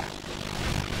path?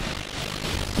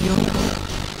 You'll know.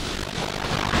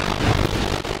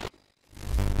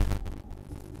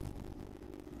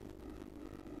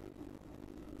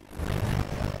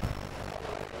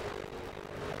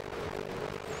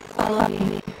 Follow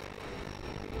me.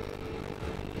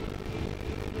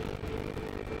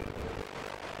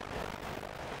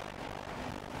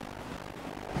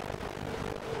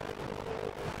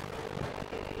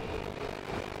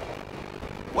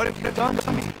 What have you done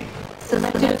to me?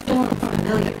 Selected a form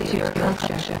familiar to your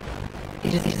culture.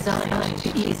 It is designed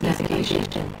to ease navigation.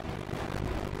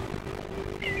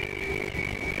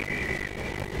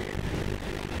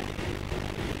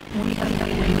 We have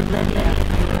waited millennia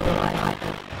for your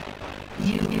arrival.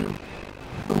 You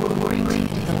who will bring me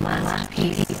to the last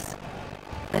piece.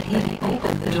 That he may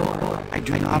open the door. I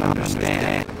do not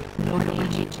understand. Nor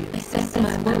need you. I sense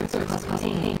my words cause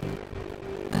pain.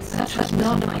 But such was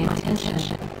not my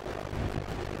intention.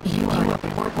 You are a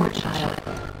poor child,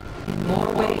 in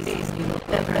more ways than you will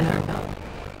ever know.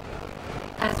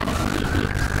 As we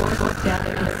speak, forces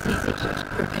gather in secret,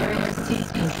 preparing to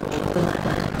seize control of the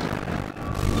land.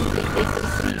 If they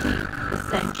succeed, the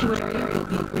sanctuary will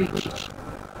be breached.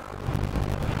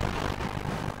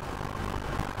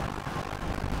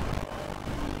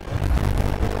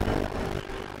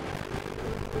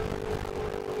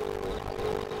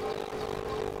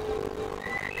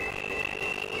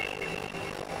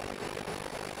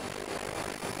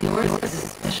 Yours is a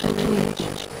special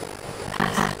age.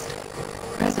 Past,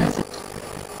 present,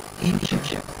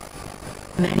 future.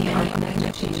 Many are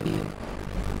connected to you.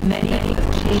 Many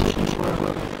have changed the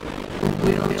world. Who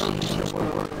will change the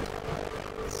world.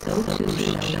 So too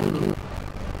shall you.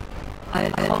 I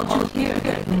have called you here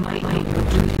that you might know your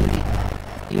duty.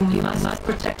 You must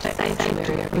protect the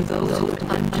sanctuary for those who would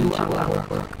undo our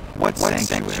work. What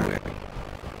sanctuary?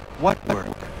 What work?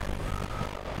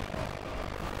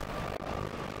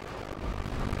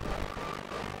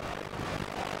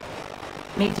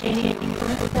 Maintaining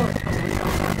report as a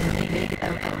result of the negative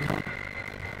outcome.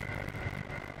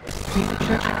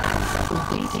 Premature attacks will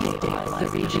destabilize the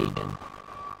region.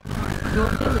 Your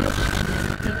village and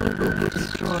its people will be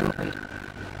destroyed.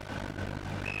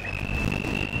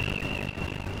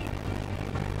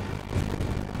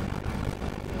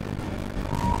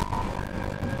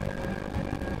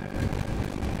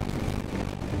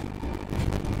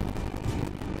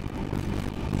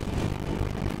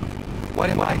 What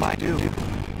am I to do?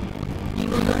 You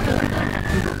will look around.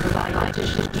 You will provide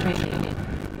additional training.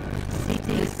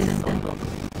 Safety is simple.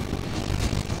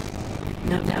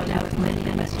 No doubt have many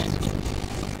questions.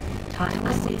 Time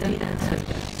will see them answered.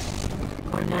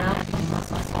 For now, you must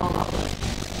follow.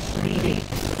 Leading,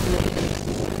 leading.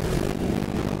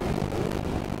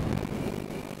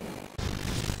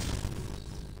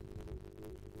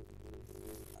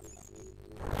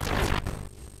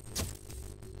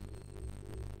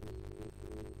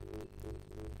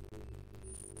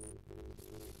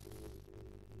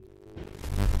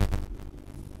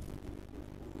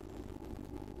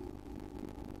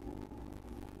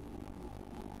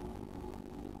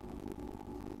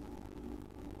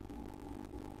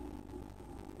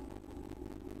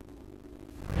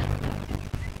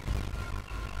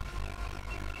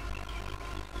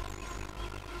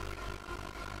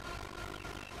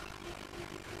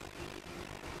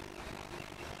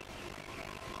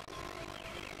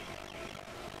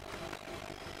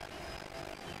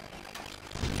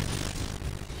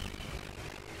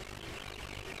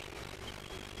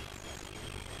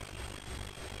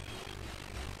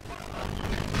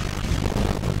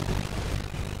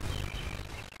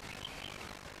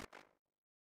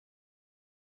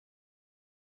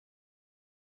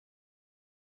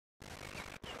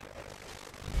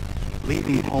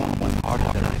 Leaving home was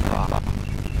harder than I thought.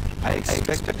 I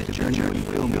expected the journey would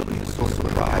fill me with a sort of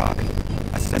pride,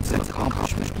 a sense of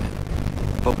accomplishment.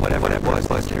 But whatever it was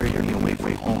that carried me away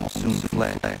from home soon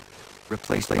fled,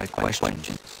 replaced by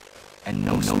questions, and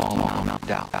no small amount of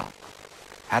doubt.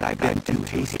 Had I been too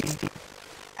hasty?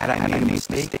 Had I made a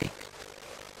mistake?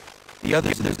 The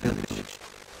others in the village,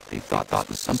 they thought this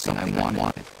was something I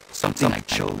wanted, something I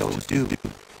chose to do.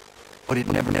 But it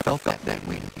never felt that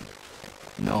way.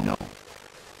 No.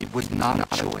 It was not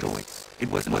a choice. It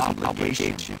was an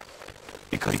obligation.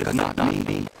 Because if not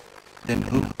me, then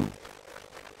who?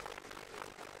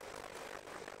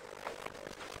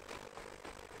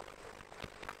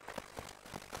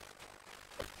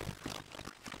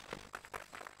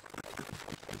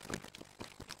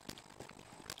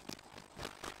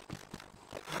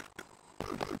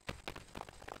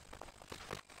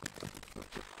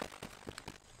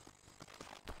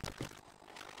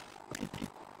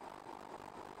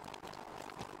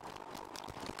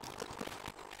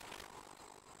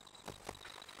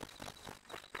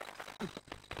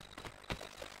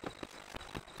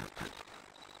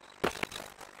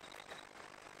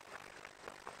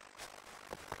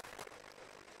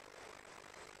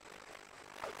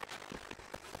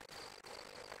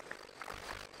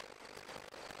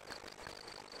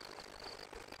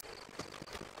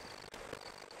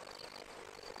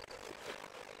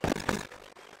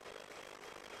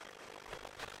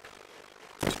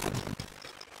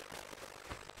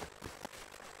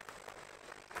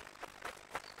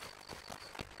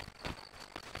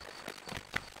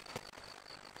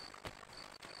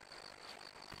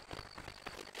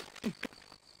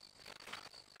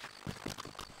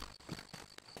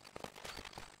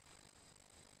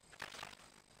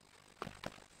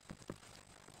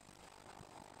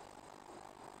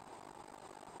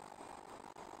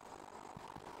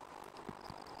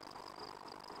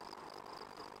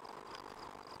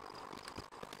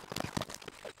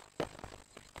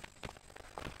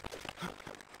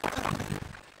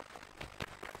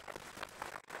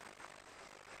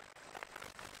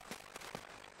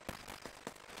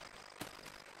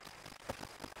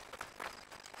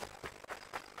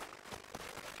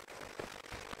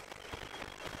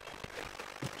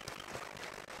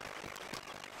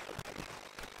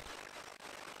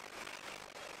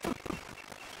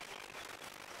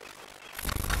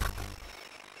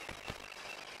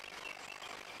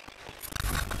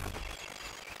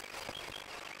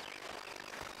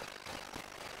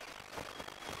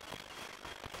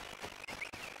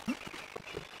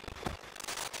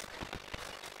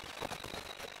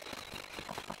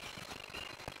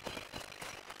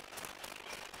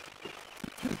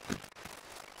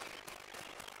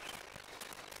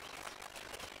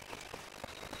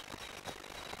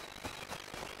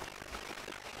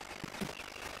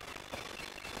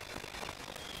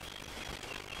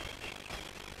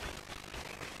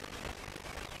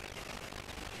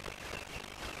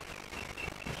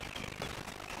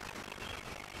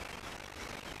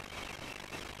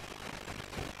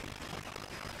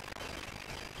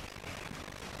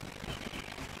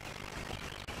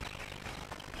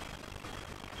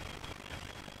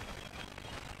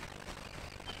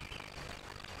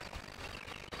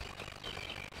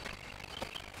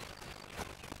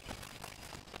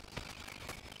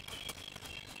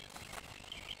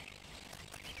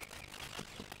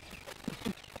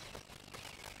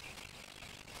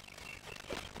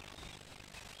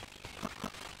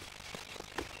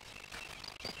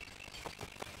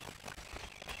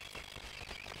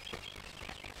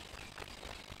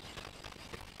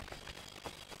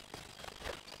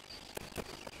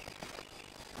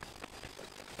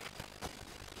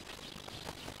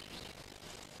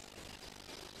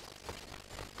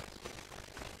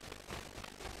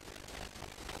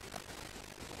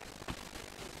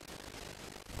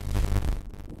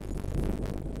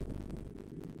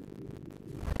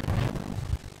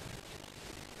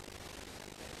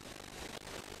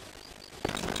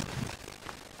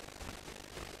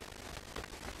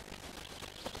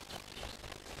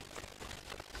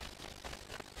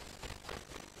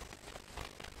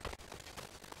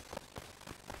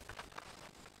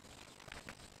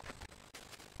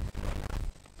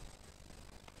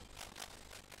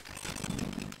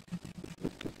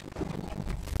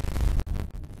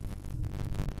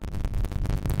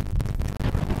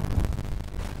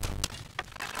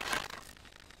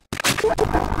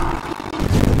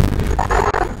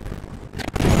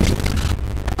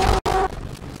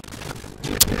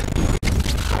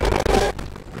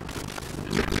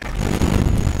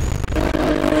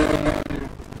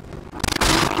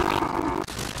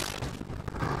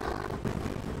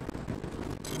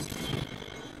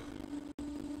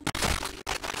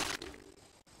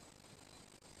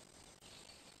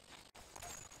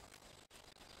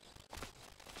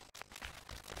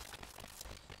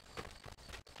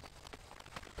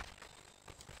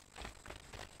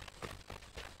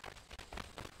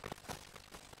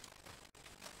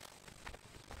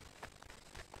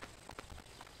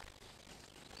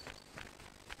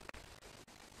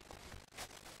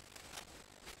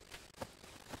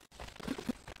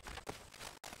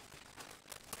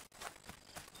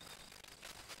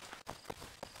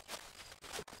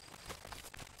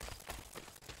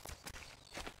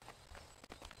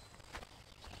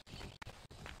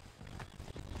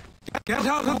 Get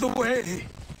out of the way!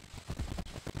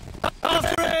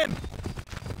 After him!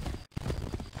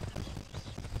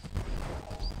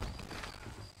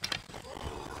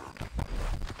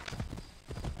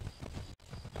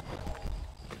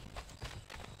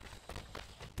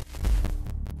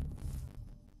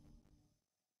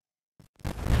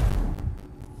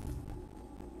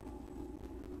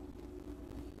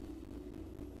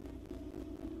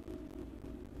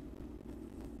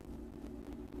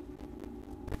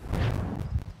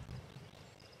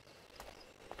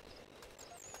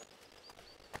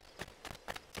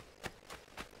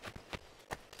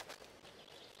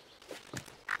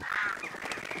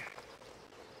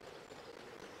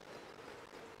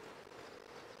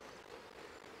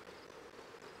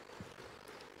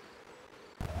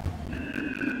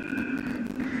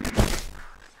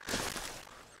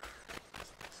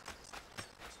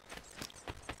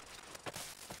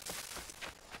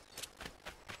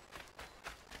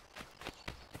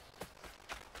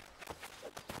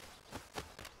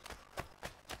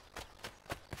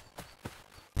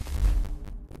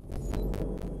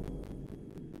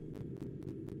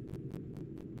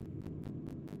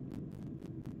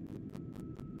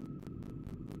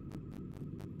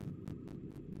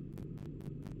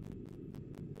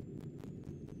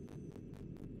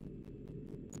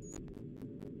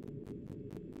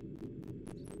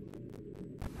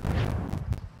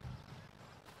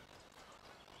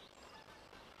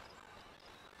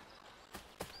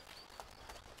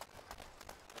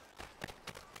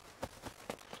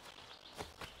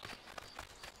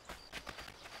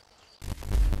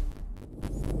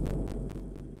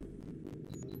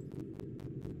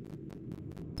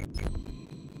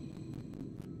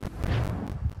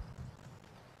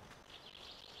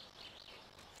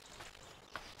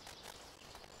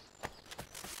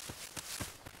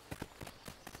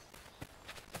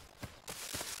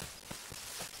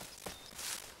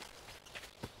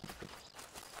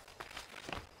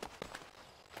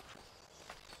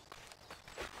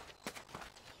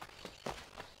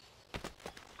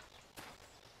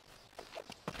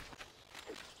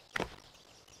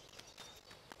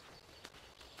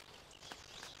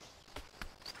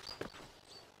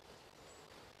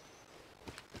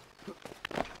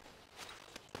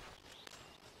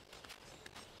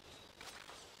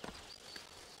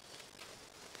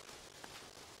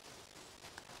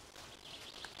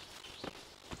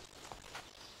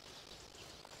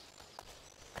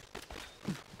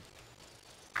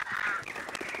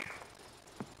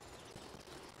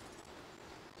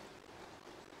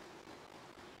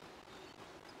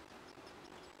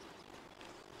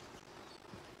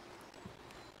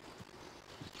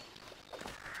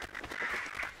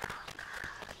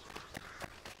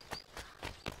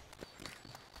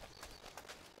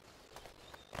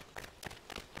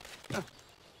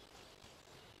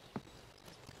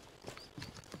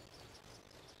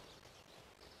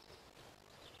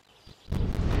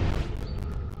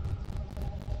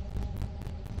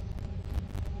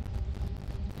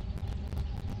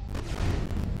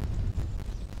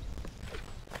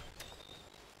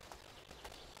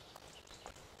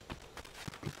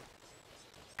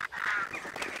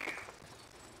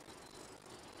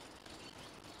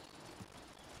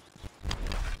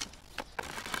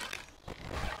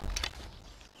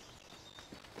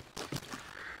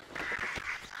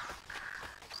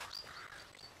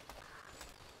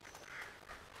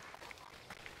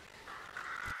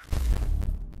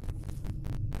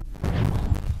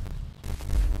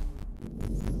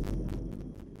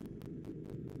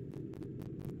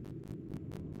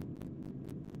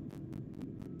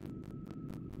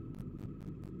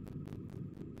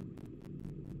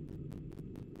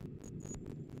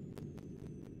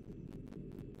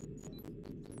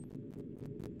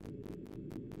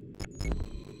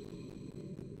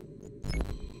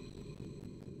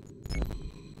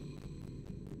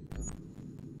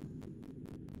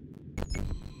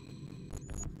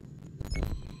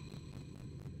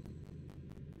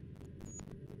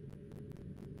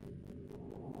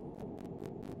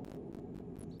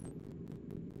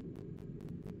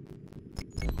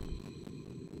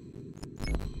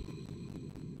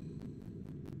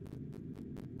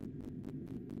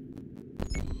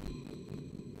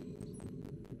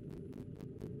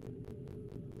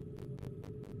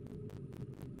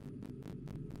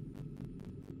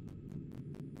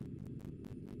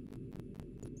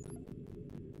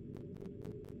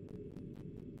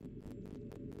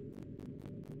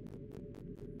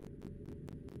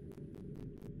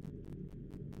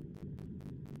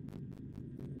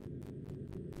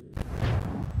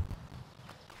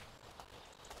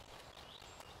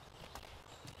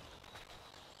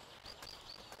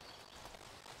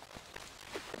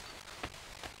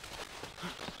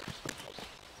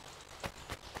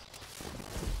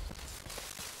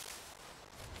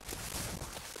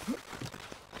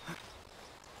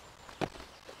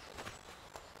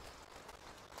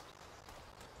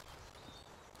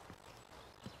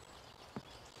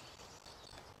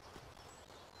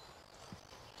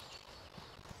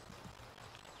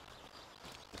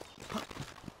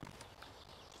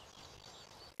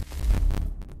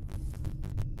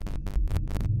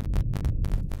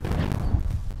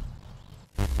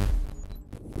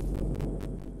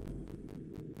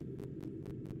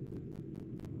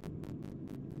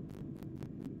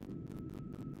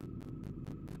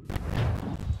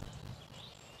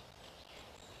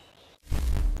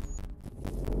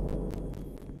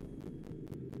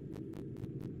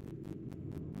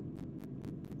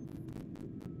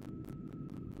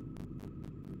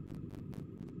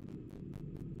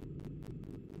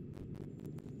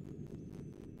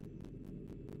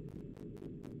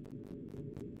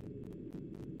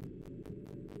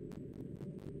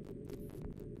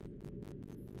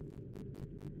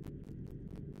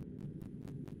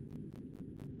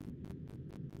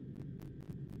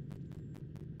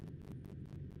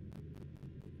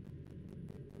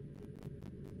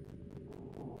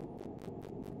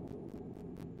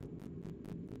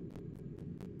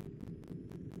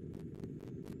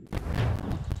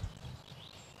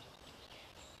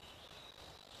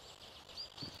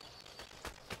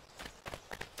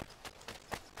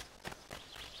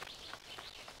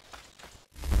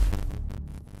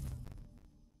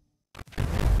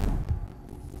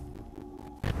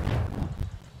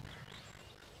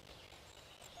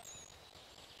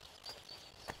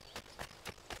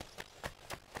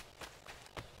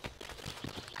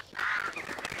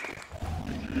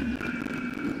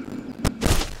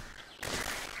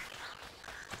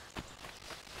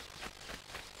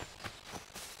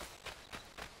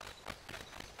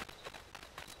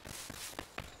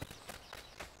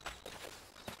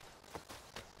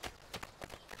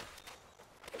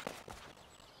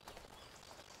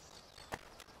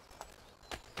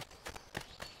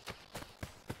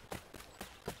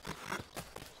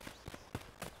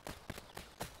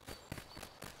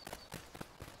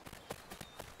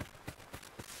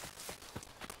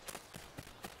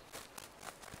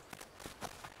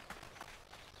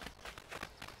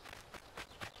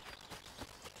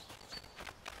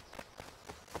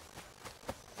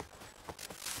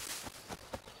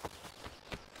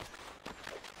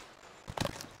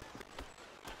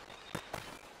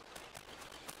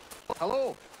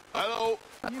 Hello. Hello.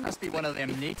 You must be one of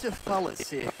them native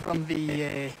fellas from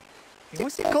the,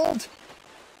 what's it called?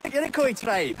 Iroquois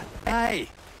tribe. Aye.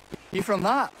 You from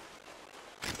that?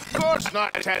 Of course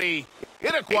not, Teddy.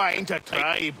 Iroquois ain't a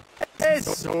tribe. Is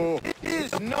so. It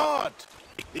is not.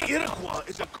 The Iroquois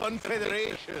is a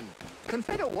confederation.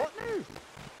 Confederate what now?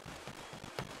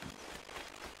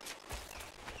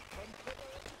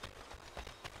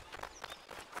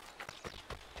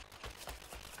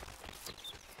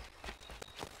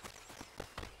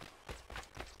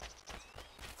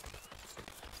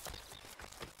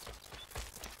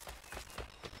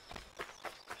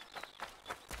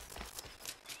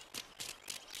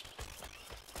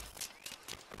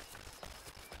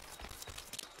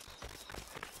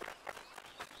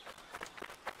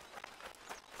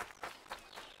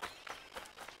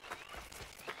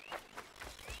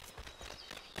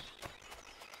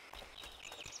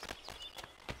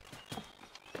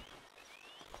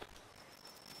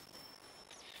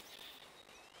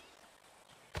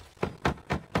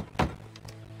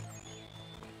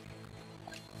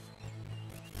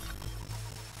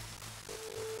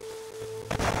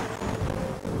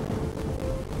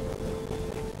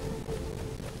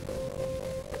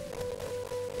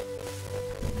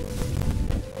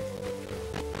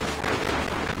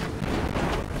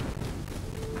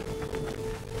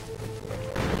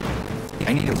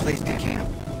 I need a place to camp.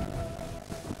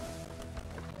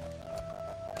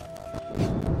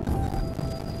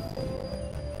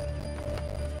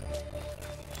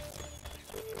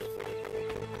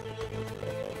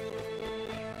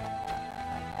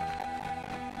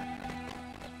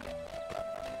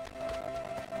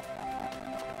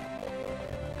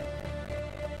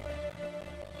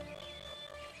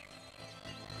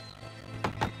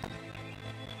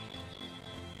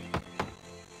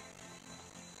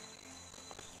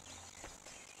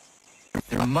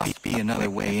 There must be another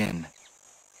way in.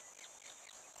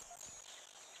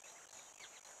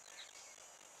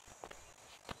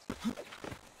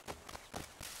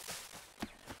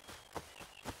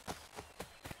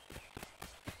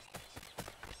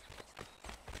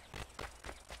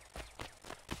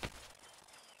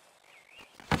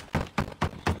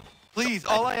 Please,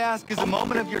 all I ask is a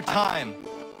moment of your time.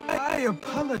 I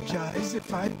apologize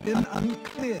if I've been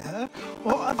unclear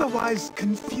or otherwise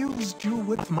confused you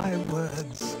with my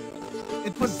words.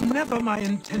 It was never my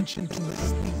intention to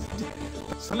mislead,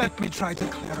 so let me try to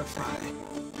clarify.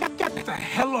 Get the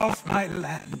hell off my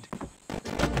land.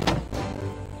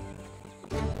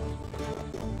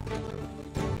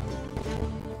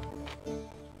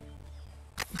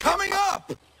 Coming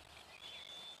up!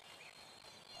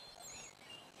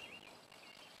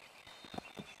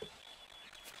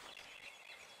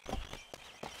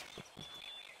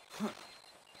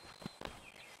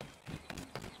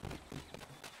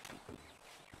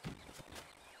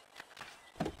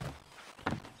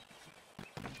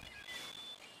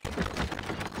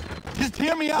 Just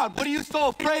hear me out. What are you so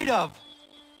afraid of?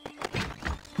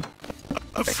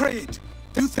 Afraid?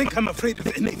 You think I'm afraid of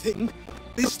anything?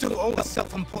 Is to all a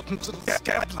self-important little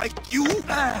scab like you?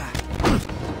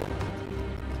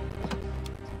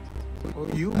 Or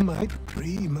you might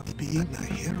dream of being a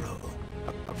hero,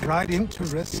 of riding to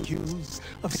rescues,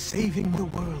 of saving the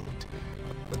world.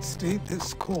 But stay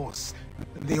this course,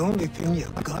 and the only thing you're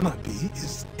gonna be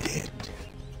is dead.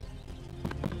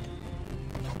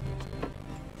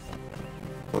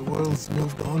 The world's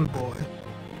moved on, boy.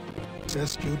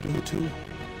 Best you do too.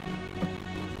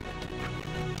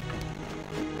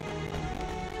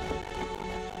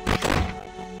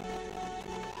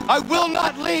 I will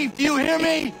not leave! Do you hear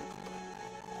me?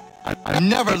 I'm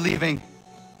never leaving.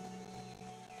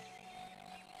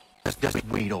 Just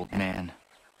wait, old man.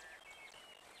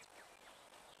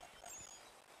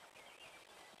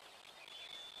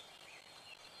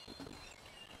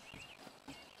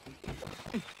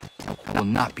 I will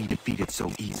not be defeated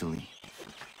so easily.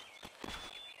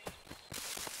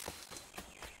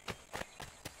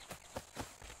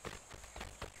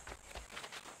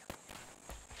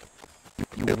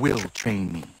 You will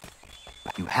train me.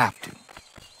 You have to.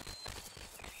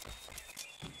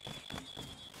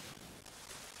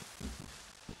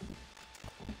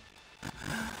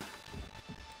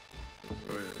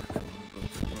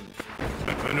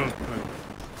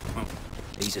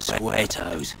 These are square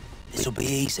toes. This'll be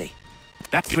easy.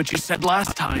 That's what you said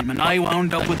last time, and I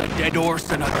wound up with a dead horse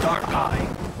and a dark eye.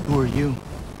 Who are you?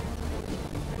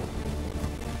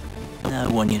 No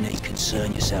one you need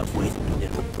concern yourself with,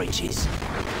 little britches.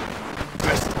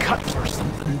 Best cut for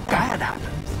something bad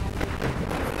happens.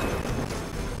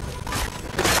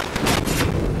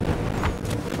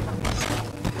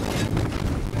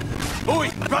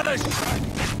 Oi, brothers!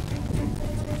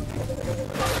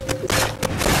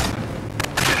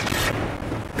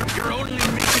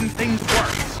 things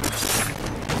worse.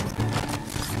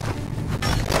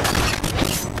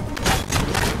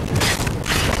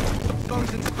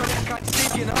 Songs and credits got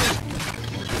stinking out.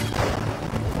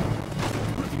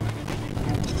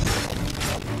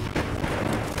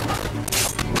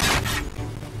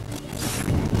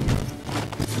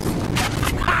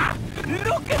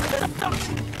 Look at the stuff!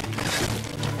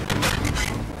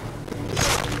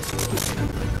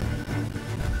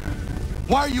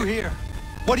 Why are you here?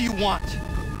 What do you want?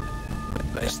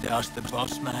 Best ask the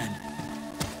boss man.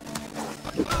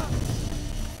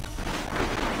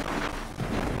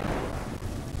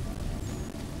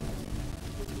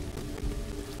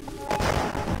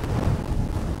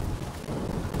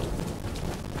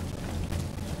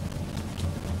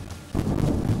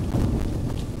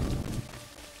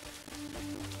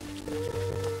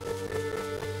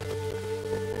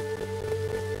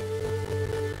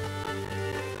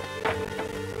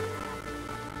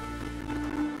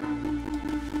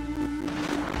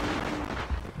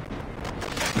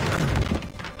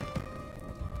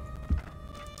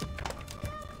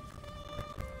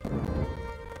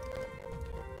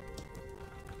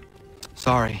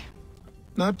 Sorry.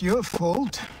 Not your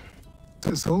fault.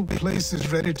 This whole place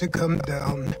is ready to come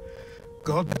down.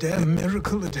 Goddamn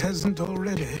miracle it hasn't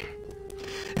already.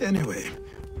 Anyway,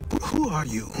 who are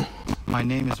you? My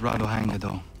name is Rado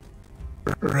Hangado.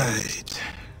 Right.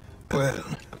 Well...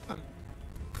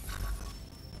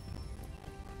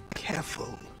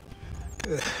 Careful.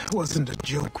 Wasn't a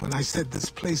joke when I said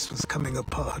this place was coming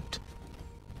apart.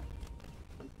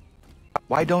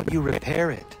 Why don't you repair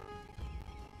it?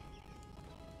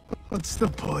 What's the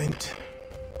point?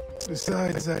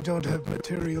 Besides, I don't have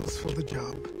materials for the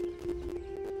job.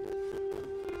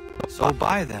 So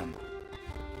buy them.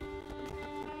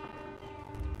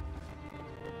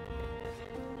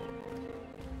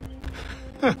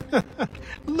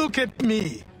 Look at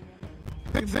me.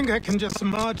 You think I can just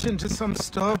march into some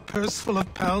store, purse full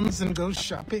of pounds, and go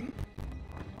shopping?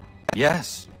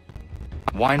 Yes.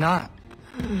 Why not?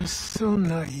 So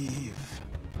naive.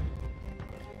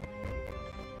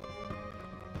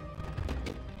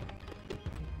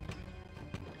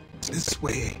 This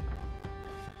way.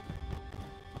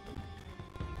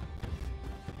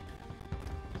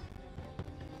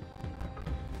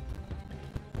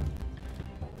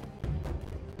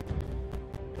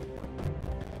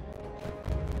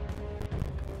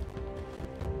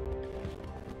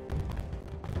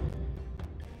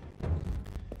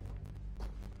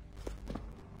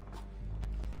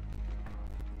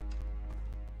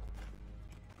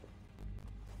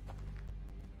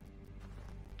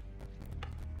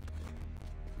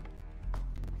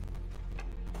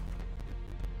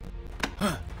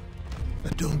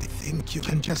 Don't think you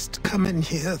can just come in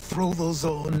here, throw those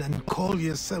on, and call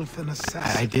yourself an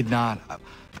assassin. I did not.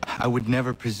 I would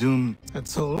never presume...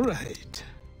 That's all right.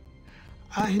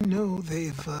 I know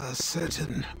they've a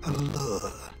certain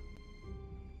allure.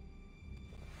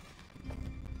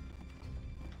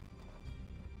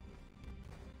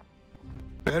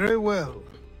 Very well.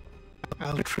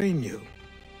 I'll train you.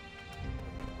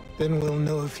 Then we'll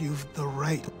know if you've the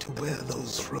right to wear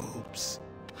those robes.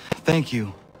 Thank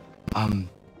you.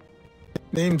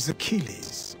 Name's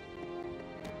Achilles.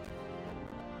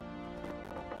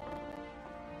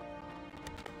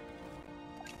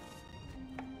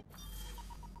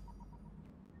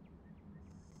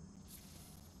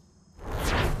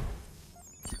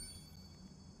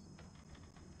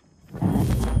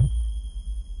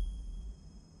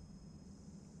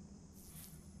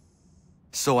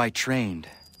 So I trained.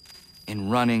 In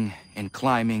running, in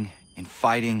climbing, in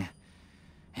fighting,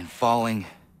 in falling.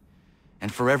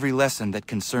 And for every lesson that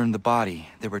concerned the body,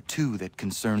 there were two that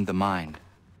concerned the mind.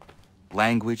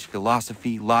 Language,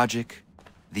 philosophy, logic,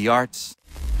 the arts.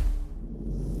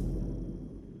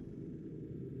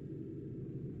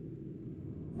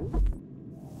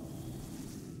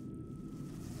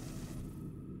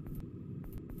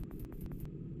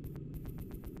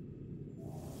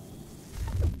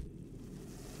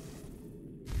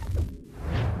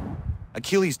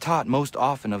 Achilles taught most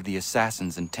often of the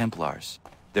Assassins and Templars.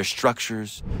 Their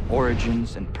structures,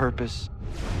 origins, and purpose.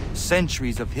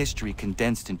 Centuries of history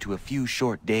condensed into a few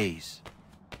short days.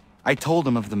 I told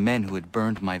him of the men who had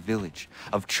burned my village,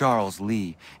 of Charles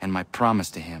Lee, and my promise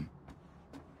to him.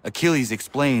 Achilles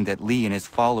explained that Lee and his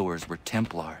followers were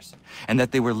Templars, and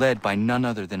that they were led by none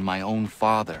other than my own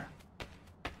father.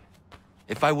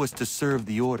 If I was to serve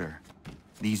the order,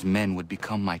 these men would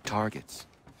become my targets.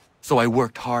 So I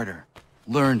worked harder,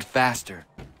 learned faster,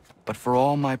 but for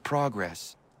all my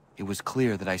progress, it was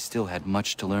clear that I still had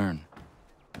much to learn.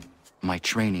 My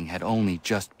training had only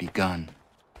just begun.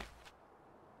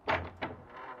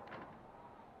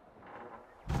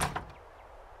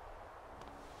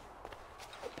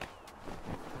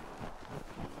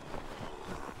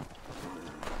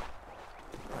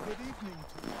 Good evening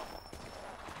to you.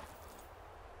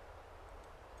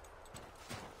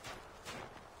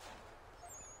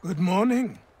 Good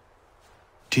morning.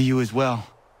 To you as well.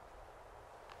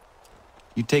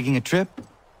 You taking a trip?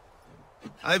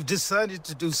 I've decided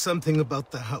to do something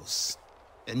about the house,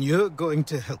 and you're going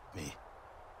to help me.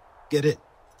 Get it?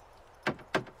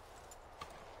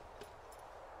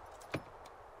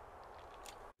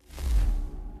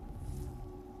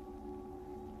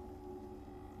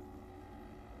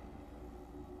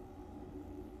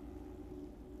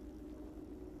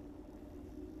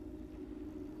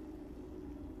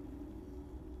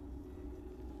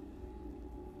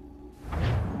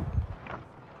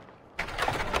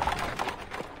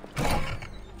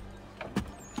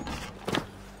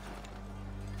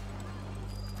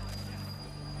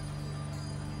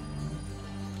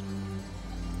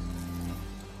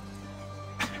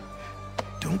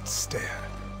 Don't stare.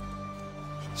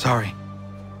 Sorry.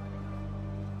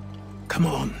 Come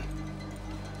on.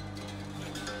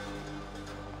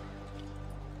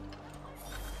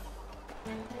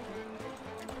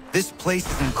 This place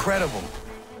is incredible.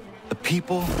 The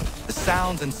people, the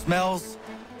sounds and smells.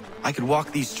 I could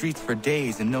walk these streets for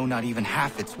days and know not even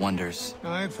half its wonders.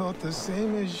 I thought the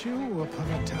same as you upon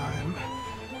a time.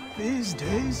 These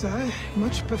days, I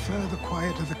much prefer the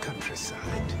quiet of the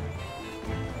countryside.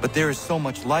 But there is so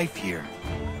much life here.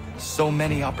 So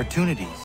many opportunities.